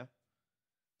Peninnah.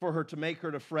 For her to make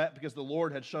her to fret because the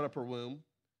Lord had shut up her womb.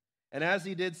 And as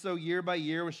he did so year by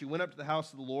year, when she went up to the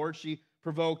house of the Lord, she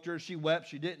provoked her. She wept.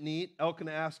 She didn't eat.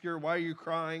 Elkanah asked her, why are you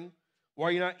crying? Why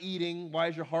are you not eating? Why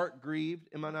is your heart grieved?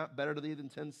 Am I not better to thee than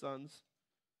 10 sons?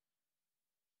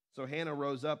 So Hannah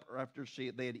rose up after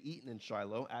they had eaten in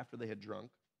Shiloh, after they had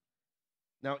drunk.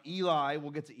 Now Eli,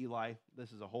 we'll get to Eli.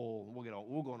 This is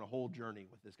we'll go on a whole journey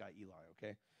with this guy Eli,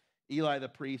 okay? Eli the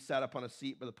priest sat upon a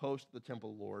seat by the post of the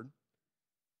temple of the Lord.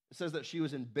 It says that she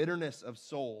was in bitterness of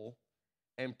soul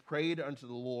and prayed unto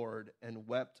the Lord and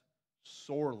wept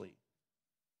sorely.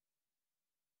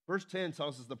 Verse 10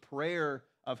 tells us the prayer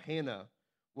of Hannah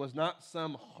was not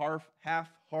some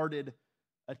half-hearted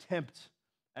attempt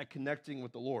at connecting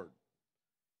with the Lord.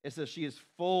 It says she is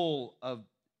full of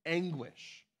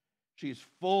anguish. She is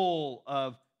full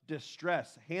of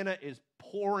distress. Hannah is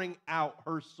pouring out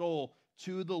her soul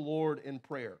to the Lord in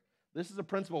prayer. This is a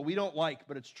principle we don't like,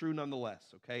 but it's true nonetheless,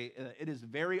 okay? It is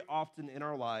very often in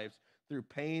our lives through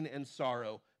pain and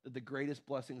sorrow that the greatest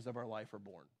blessings of our life are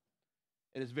born.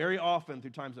 It is very often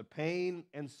through times of pain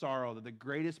and sorrow that the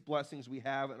greatest blessings we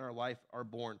have in our life are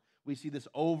born. We see this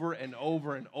over and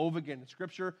over and over again in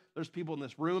Scripture. There's people in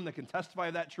this room that can testify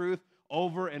of that truth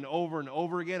over and over and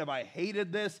over again. If I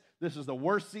hated this is the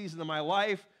worst season of my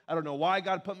life. I don't know why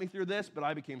God put me through this, but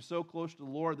I became so close to the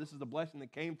Lord. This is the blessing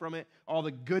that came from it. All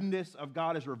the goodness of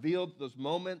God is revealed through those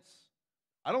moments.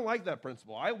 I don't like that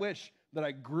principle. I wish that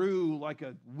I grew like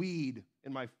a weed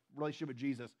in my relationship with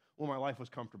Jesus when my life was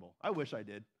comfortable. I wish I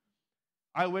did.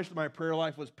 I wish that my prayer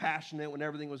life was passionate when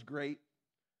everything was great.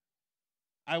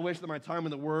 I wish that my time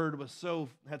in the Word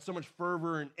had so much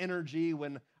fervor and energy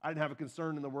when I didn't have a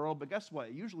concern in the world. But guess what?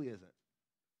 It usually isn't.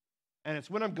 And it's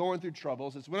when I'm going through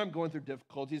troubles. It's when I'm going through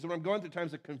difficulties. When I'm going through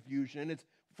times of confusion. It's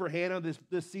for Hannah,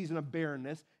 this season of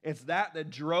barrenness. It's that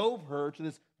drove her to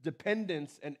this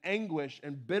dependence and anguish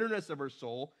and bitterness of her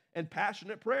soul and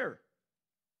passionate prayer.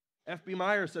 F.B.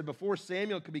 Meyer said, before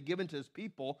Samuel could be given to his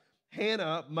people,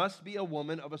 Hannah must be a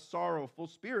woman of a sorrowful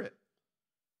spirit.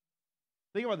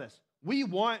 Think about this. We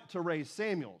want to raise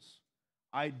Samuels.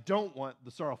 I don't want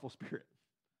the sorrowful spirit.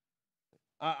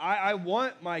 I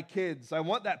want my kids, I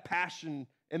want that passion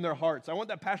in their hearts. I want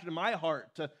that passion in my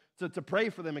heart to pray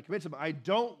for them and commit to them. I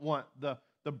don't want the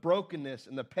brokenness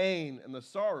and the pain and the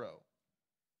sorrow.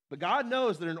 But God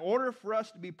knows that in order for us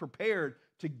to be prepared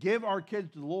to give our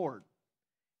kids to the Lord,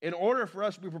 in order for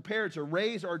us to be prepared to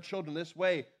raise our children this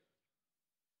way,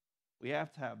 we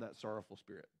have to have that sorrowful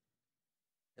spirit.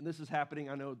 And this is happening,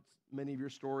 I know many of your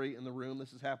story in the room,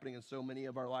 this is happening in so many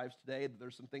of our lives today, that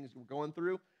there's some things we're going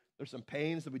through, there's some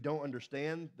pains that we don't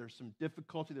understand, there's some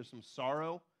difficulty, there's some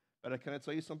sorrow. But can I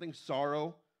tell you something?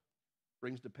 Sorrow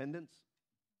brings dependence.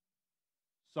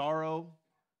 Sorrow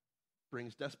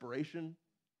brings desperation.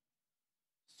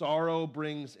 Sorrow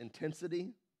brings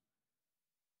intensity.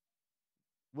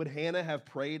 Would Hannah have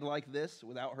prayed like this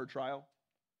without her trial?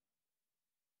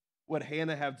 Would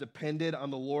Hannah have depended on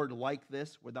the Lord like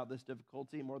this without this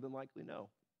difficulty? More than likely, no.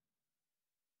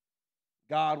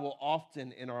 God will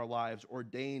often in our lives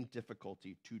ordain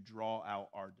difficulty to draw out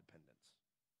our dependence.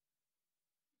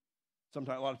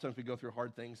 A lot of times we go through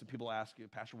hard things and people ask you,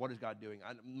 Pastor, what is God doing?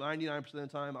 99% of the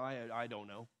time, I don't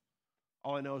know.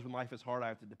 All I know is when life is hard, I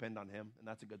have to depend on Him, and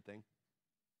that's a good thing.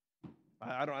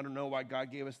 I don't know why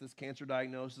God gave us this cancer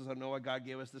diagnosis. I don't know why God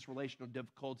gave us this relational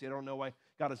difficulty. I don't know why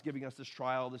God is giving us this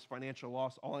trial, this financial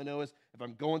loss. All I know is if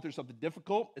I'm going through something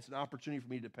difficult, it's an opportunity for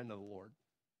me to depend on the Lord.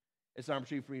 It's an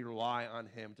opportunity for me to rely on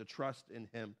Him, to trust in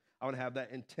Him. I want to have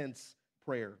that intense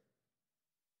prayer.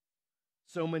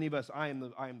 So many of us, I am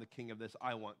the king of this.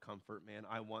 I want comfort, man.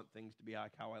 I want things to be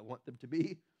like how I want them to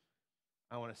be.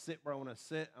 I want to sit where I want to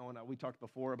sit. We talked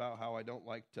before about how I don't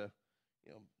like to,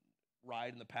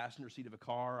 ride in the passenger seat of a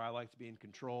car. I like to be in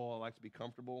control. I like to be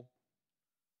comfortable.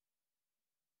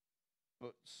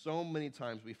 But so many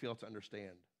times we fail to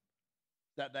understand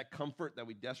that comfort that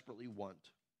we desperately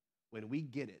want, when we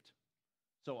get it,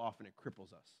 so often it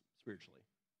cripples us spiritually.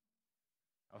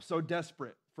 I was so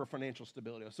desperate for financial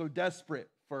stability. I was so desperate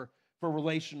for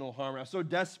relational harmony. I was so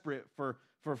desperate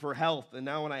for health. And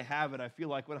now when I have it, I feel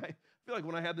like when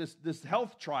I had this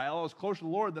health trial, I was closer to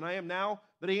the Lord than I am now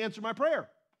that He answered my prayer.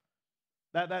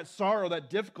 That sorrow, that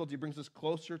difficulty brings us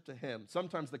closer to Him.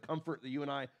 Sometimes the comfort that you and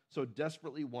I so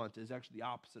desperately want is actually the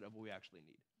opposite of what we actually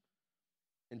need.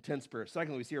 Intense prayer.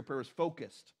 Secondly, we see her prayer was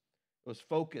focused. It was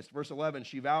focused. Verse 11,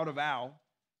 she vowed a vow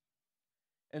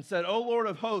and said, O Lord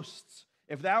of hosts,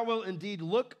 if thou wilt indeed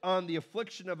look on the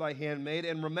affliction of thy handmaid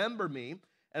and remember me,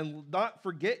 and not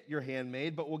forget your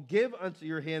handmaid, but will give unto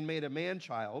your handmaid a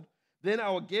man-child, then I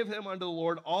will give him unto the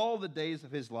Lord all the days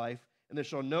of his life, and there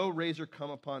shall no razor come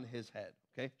upon his head.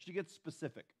 Okay? She gets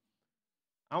specific.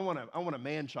 I want a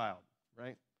man-child,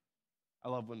 right? I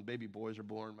love when baby boys are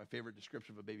born. My favorite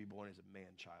description of a baby born is a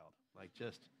man-child. Like,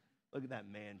 just look at that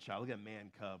man-child. Look at that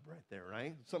man-cub right there,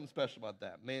 right? Something special about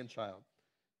that, man-child.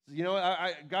 So, you know,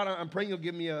 God, I'm praying you'll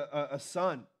give me a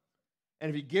son. And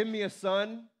if you give me a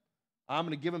son, I'm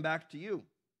going to give him back to you.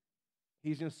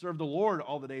 He's going to serve the Lord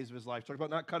all the days of his life. Talk about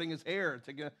not cutting his hair,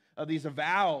 taking these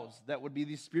vows that would be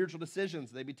these spiritual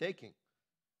decisions they'd be taking.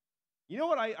 You know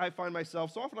what I find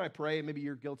myself, so often I pray, and maybe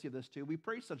you're guilty of this too, we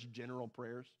pray such general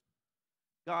prayers.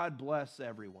 God bless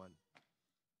everyone.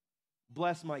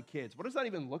 Bless my kids. What does that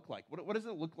even look like? What does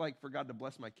it look like for God to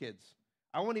bless my kids?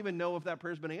 I won't even know if that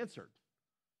prayer's been answered,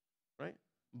 right?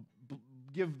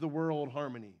 Give the world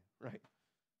harmony, right?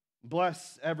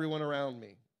 Bless everyone around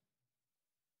me.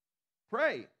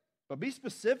 Pray, but be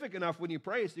specific enough when you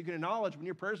pray so you can acknowledge when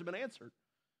your prayers have been answered.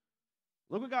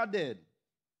 Look what God did.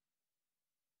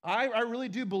 I really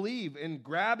do believe in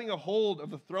grabbing a hold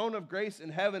of the throne of grace in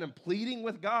heaven and pleading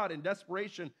with God in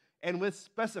desperation and with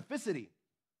specificity.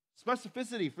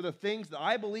 Specificity for the things that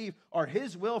I believe are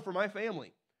His will for my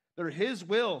family. That are His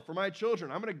will for my children.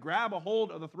 I'm going to grab a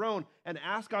hold of the throne and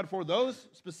ask God for those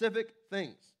specific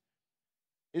things.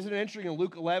 Isn't it interesting in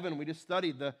Luke 11, we just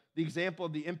studied the example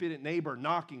of the impudent neighbor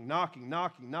knocking.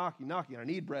 I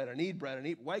need bread.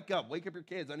 Wake up your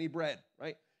kids, I need bread,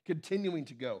 right? Continuing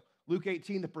to go. Luke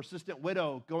 18, the persistent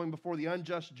widow going before the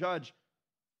unjust judge,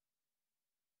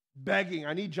 begging,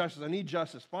 I need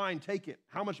justice. Fine, take it.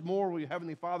 How much more will your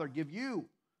Heavenly Father give you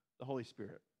the Holy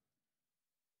Spirit?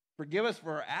 Forgive us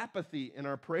for our apathy in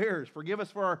our prayers. Forgive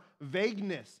us for our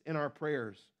vagueness in our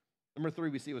prayers. Number 3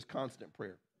 we see was constant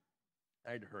prayer.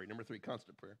 I had to hurry. Number 3,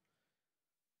 constant prayer.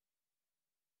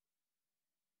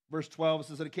 Verse 12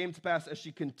 says that it came to pass as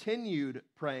she continued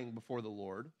praying before the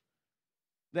Lord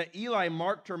that Eli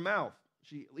marked her mouth.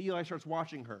 Eli starts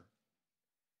watching her.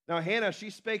 Now Hannah, she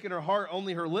spake in her heart,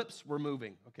 only her lips were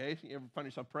moving. Okay, you ever find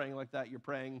yourself praying like that? You're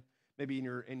praying maybe in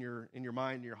your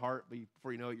mind, in your heart, but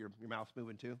before you know it, your mouth's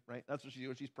moving too, right? That's what she's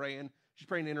doing. She's praying. She's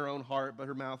praying in her own heart, but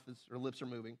her lips are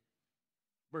moving.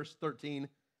 Verse 13.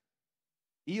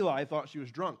 Eli thought she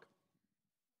was drunk.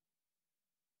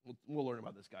 We'll learn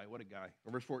about this guy. What a guy.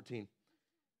 Verse 14.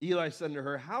 Eli said unto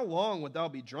her, how long wilt thou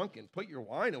be drunken? Put your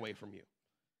wine away from you.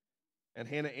 And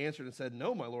Hannah answered and said,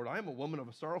 no, my Lord, I am a woman of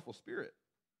a sorrowful spirit.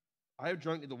 I have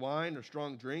drunk neither wine nor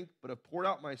strong drink, but have poured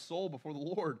out my soul before the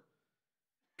Lord.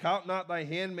 Count not thy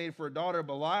handmaid for a daughter,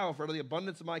 Belial, for out of the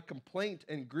abundance of my complaint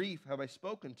and grief have I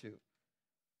spoken to.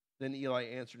 Then Eli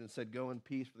answered and said, go in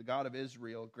peace, for the God of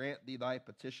Israel grant thee thy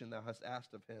petition thou hast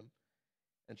asked of him.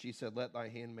 And she said, let thy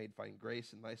handmaid find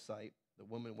grace in thy sight. The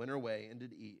woman went her way and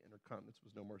did eat, and her countenance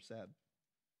was no more sad.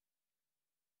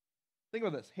 Think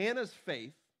about this. Hannah's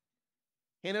faith,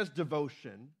 Hannah's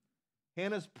devotion,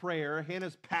 Hannah's prayer,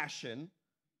 Hannah's passion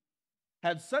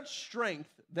had such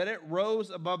strength that it rose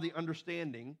above the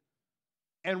understanding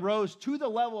and rose to the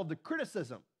level of the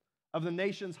criticism of the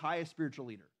nation's highest spiritual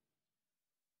leader.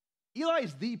 Eli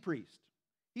is the priest.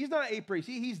 He's not a priest.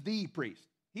 He's the priest.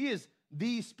 He is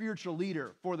the spiritual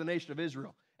leader for the nation of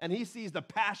Israel. And he sees the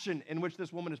passion in which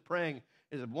this woman is praying.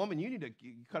 He says, woman, you need to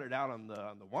cut it out on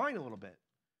the wine a little bit.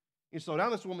 You slow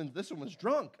down, this woman's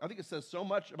drunk. I think it says so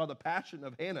much about the passion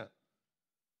of Hannah.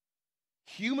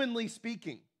 Humanly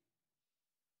speaking,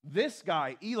 this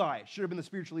guy, Eli, should have been the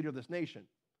spiritual leader of this nation.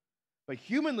 But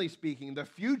humanly speaking, the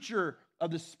future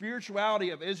of the spirituality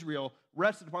of Israel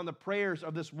rested upon the prayers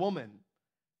of this woman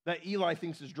that Eli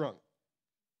thinks is drunk.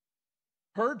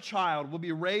 Her child will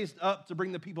be raised up to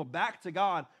bring the people back to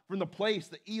God from the place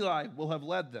that Eli will have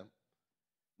led them.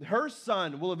 Her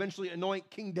son will eventually anoint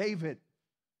King David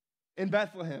in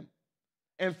Bethlehem.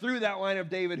 And through that line of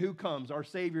David, who comes? Our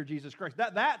Savior, Jesus Christ.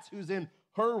 That's who's in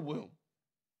her womb.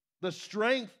 The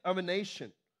strength of a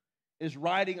nation. is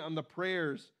riding on the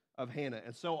prayers of Hannah.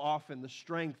 And so often the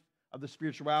strength of the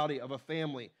spirituality of a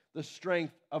family, the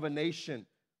strength of a nation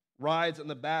rides on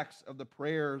the backs of the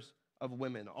prayers of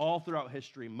women. All throughout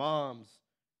history, moms,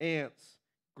 aunts,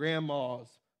 grandmas,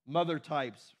 mother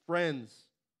types, friends.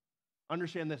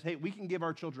 Understand this. Hey, we can give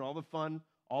our children all the fun,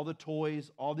 all the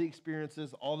toys, all the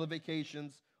experiences, all the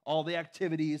vacations, all the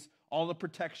activities, all the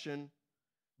protection.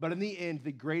 But in the end,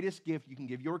 the greatest gift you can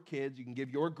give your kids, you can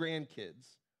give your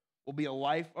grandkids, will be a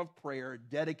life of prayer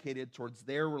dedicated towards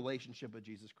their relationship with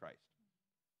Jesus Christ.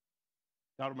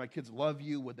 God, would my kids love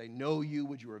you? Would they know you?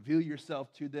 Would you reveal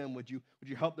yourself to them? Would you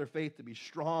help their faith to be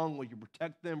strong? Would you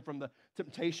protect them from the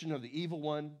temptation of the evil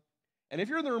one? And if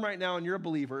you're in the room right now and you're a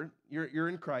believer, you're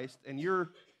in Christ, and you've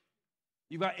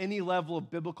got any level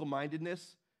of biblical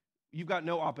mindedness, you've got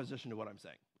no opposition to what I'm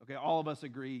saying. Okay, all of us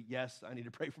agree, yes, I need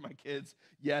to pray for my kids.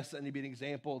 Yes, I need to be an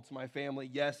example to my family.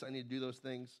 Yes, I need to do those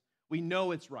things. We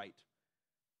know it's right.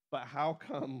 But how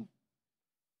come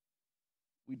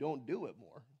we don't do it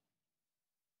more?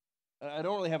 I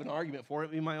don't really have an argument for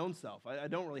it in my own self. I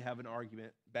don't really have an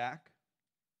argument back.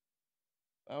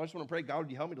 I just want to pray, God,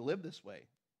 would you help me to live this way?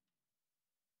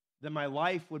 That my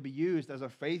life would be used as a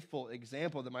faithful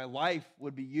example, that my life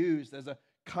would be used as a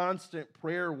constant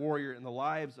prayer warrior in the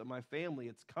lives of my family.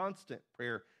 It's constant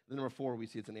prayer. Then number 4, we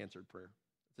see it's an answered prayer.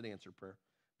 It's an answered prayer.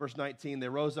 Verse 19, they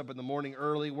rose up in the morning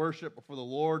early, worshiped before the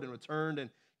Lord, and returned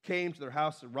and came to their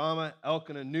house in Ramah.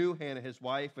 Elkanah knew Hannah, his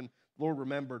wife, and the Lord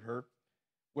remembered her.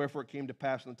 Wherefore it came to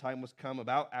pass when the time was come,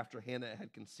 about after Hannah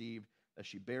had conceived, that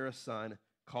she bare a son,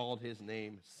 called his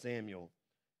name Samuel,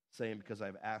 saying, because I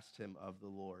have asked him of the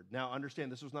Lord. Now understand,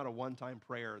 this was not a one-time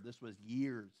prayer. This was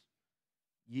years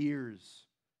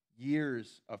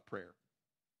of prayer.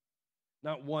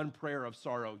 Not one prayer of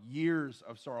sorrow, years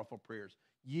of sorrowful prayers,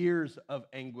 years of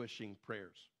anguishing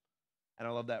prayers. And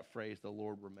I love that phrase, the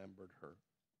Lord remembered her.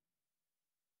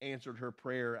 Answered her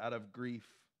prayer out of grief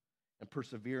and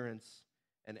perseverance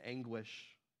and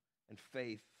anguish and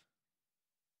faith.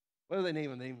 What do they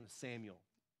name him? They name him Samuel.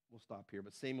 We'll stop here,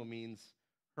 but Samuel means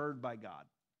heard by God.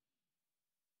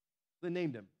 They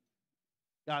named him.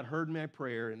 God heard my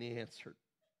prayer and he answered.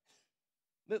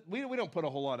 We don't put a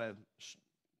whole lot of,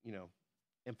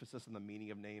 emphasis on the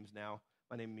meaning of names now.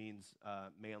 My name means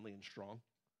manly and strong,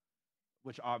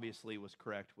 which obviously was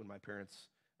correct when my parents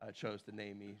chose to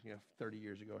name me, 30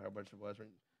 years ago, how much it was. Right?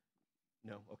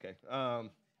 No, okay.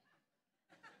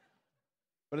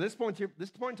 But at this point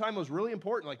in time, it was really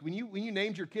important. Like when you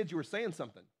named your kids, you were saying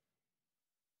something,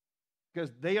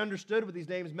 because they understood what these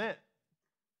names meant.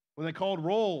 When they called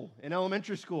roll in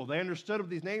elementary school, they understood what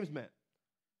these names meant.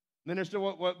 They understood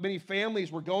what many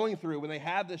families were going through when they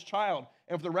had this child.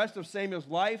 And for the rest of Samuel's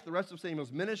life, the rest of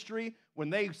Samuel's ministry,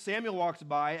 when Samuel walks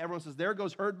by, everyone says, there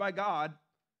goes heard by God.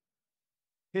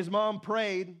 His mom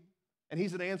prayed, and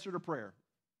he's an answer to prayer.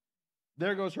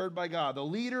 There goes heard by God. The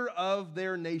leader of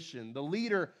their nation, the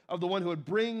leader of the one who would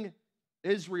bring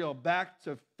Israel back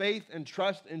to faith and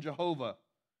trust in Jehovah,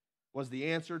 was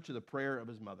the answer to the prayer of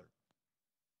his mother.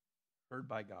 Heard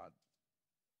by God.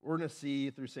 We're going to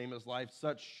see through Samuel's life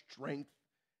such strength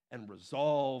and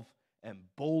resolve and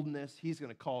boldness. He's going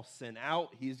to call sin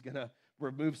out. He's going to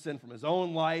remove sin from his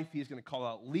own life. He's going to call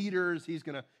out leaders. He's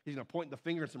going to point the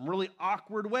finger in some really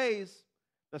awkward ways.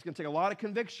 That's going to take a lot of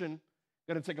conviction.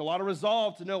 Going to take a lot of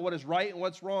resolve to know what is right and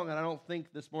what's wrong. And I don't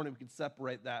think this morning we can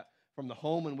separate that from the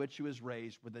home in which he was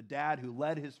raised, with a dad who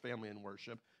led his family in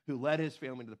worship, who led his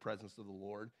family into the presence of the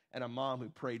Lord, and a mom who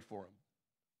prayed for him.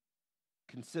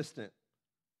 Consistent,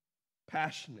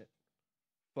 passionate,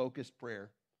 focused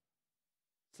prayer.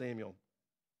 Samuel,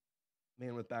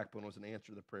 man with backbone, was an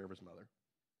answer to the prayer of his mother.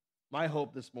 My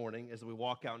hope this morning is that we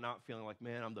walk out not feeling like,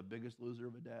 man, I'm the biggest loser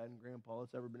of a dad and grandpa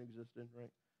that's ever been existent, right?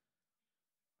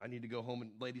 I need to go home,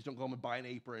 and ladies, don't go home and buy an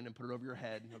apron and put it over your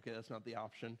head. Okay, that's not the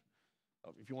option.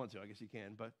 Oh, if you want to, I guess you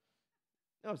can. But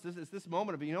no, it's this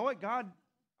moment of, you know what, God,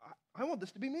 I want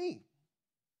this to be me.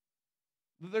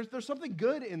 There's something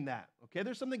good in that, okay?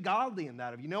 There's something godly in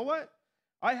that of, you know what?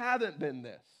 I haven't been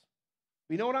this.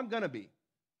 But you know what I'm going to be?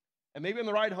 And maybe on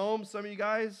the ride home, some of you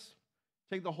guys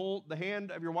take the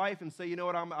hand of your wife and say, you know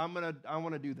what, I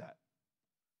want to do that.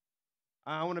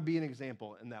 I want to be an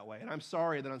example in that way. And I'm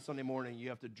sorry that on Sunday morning you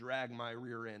have to drag my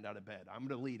rear end out of bed. I'm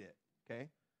going to lead it, okay?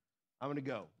 I'm going to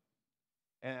go.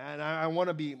 And I want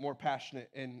to be more passionate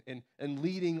in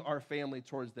leading our family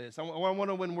towards this. I want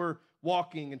to, when we're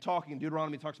walking and talking,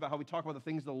 Deuteronomy talks about how we talk about the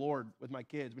things of the Lord with my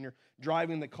kids. When you're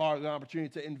driving the car, there's an opportunity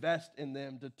to invest in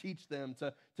them, to teach them,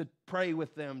 to pray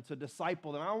with them, to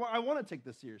disciple them. I want to take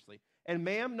this seriously. And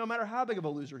ma'am, no matter how big of a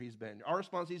loser he's been, our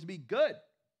response needs to be good.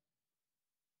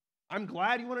 I'm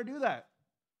glad you want to do that.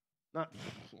 Not,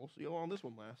 we'll see how long this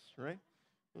one lasts, right?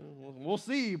 We'll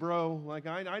see, bro. Like,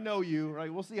 I know you,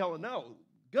 right? We'll see how, no,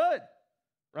 good,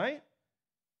 right?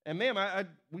 And man,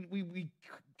 we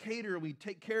cater, we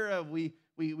take care of, we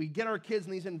get our kids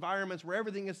in these environments where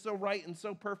everything is so right and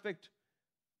so perfect.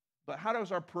 But how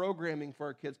does our programming for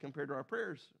our kids compare to our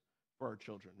prayers for our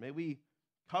children? May we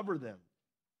cover them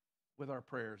with our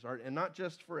prayers, and not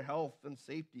just for health and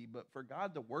safety, but for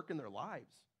God to work in their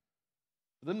lives,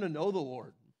 for them to know the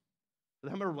Lord, for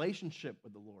them to have a relationship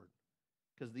with the Lord.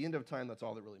 Because at the end of time, that's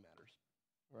all that really matters.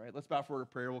 All right, let's bow for a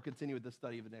prayer. We'll continue with this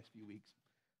study of the next few weeks.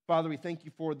 Father, we thank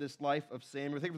you for this life of Samuel.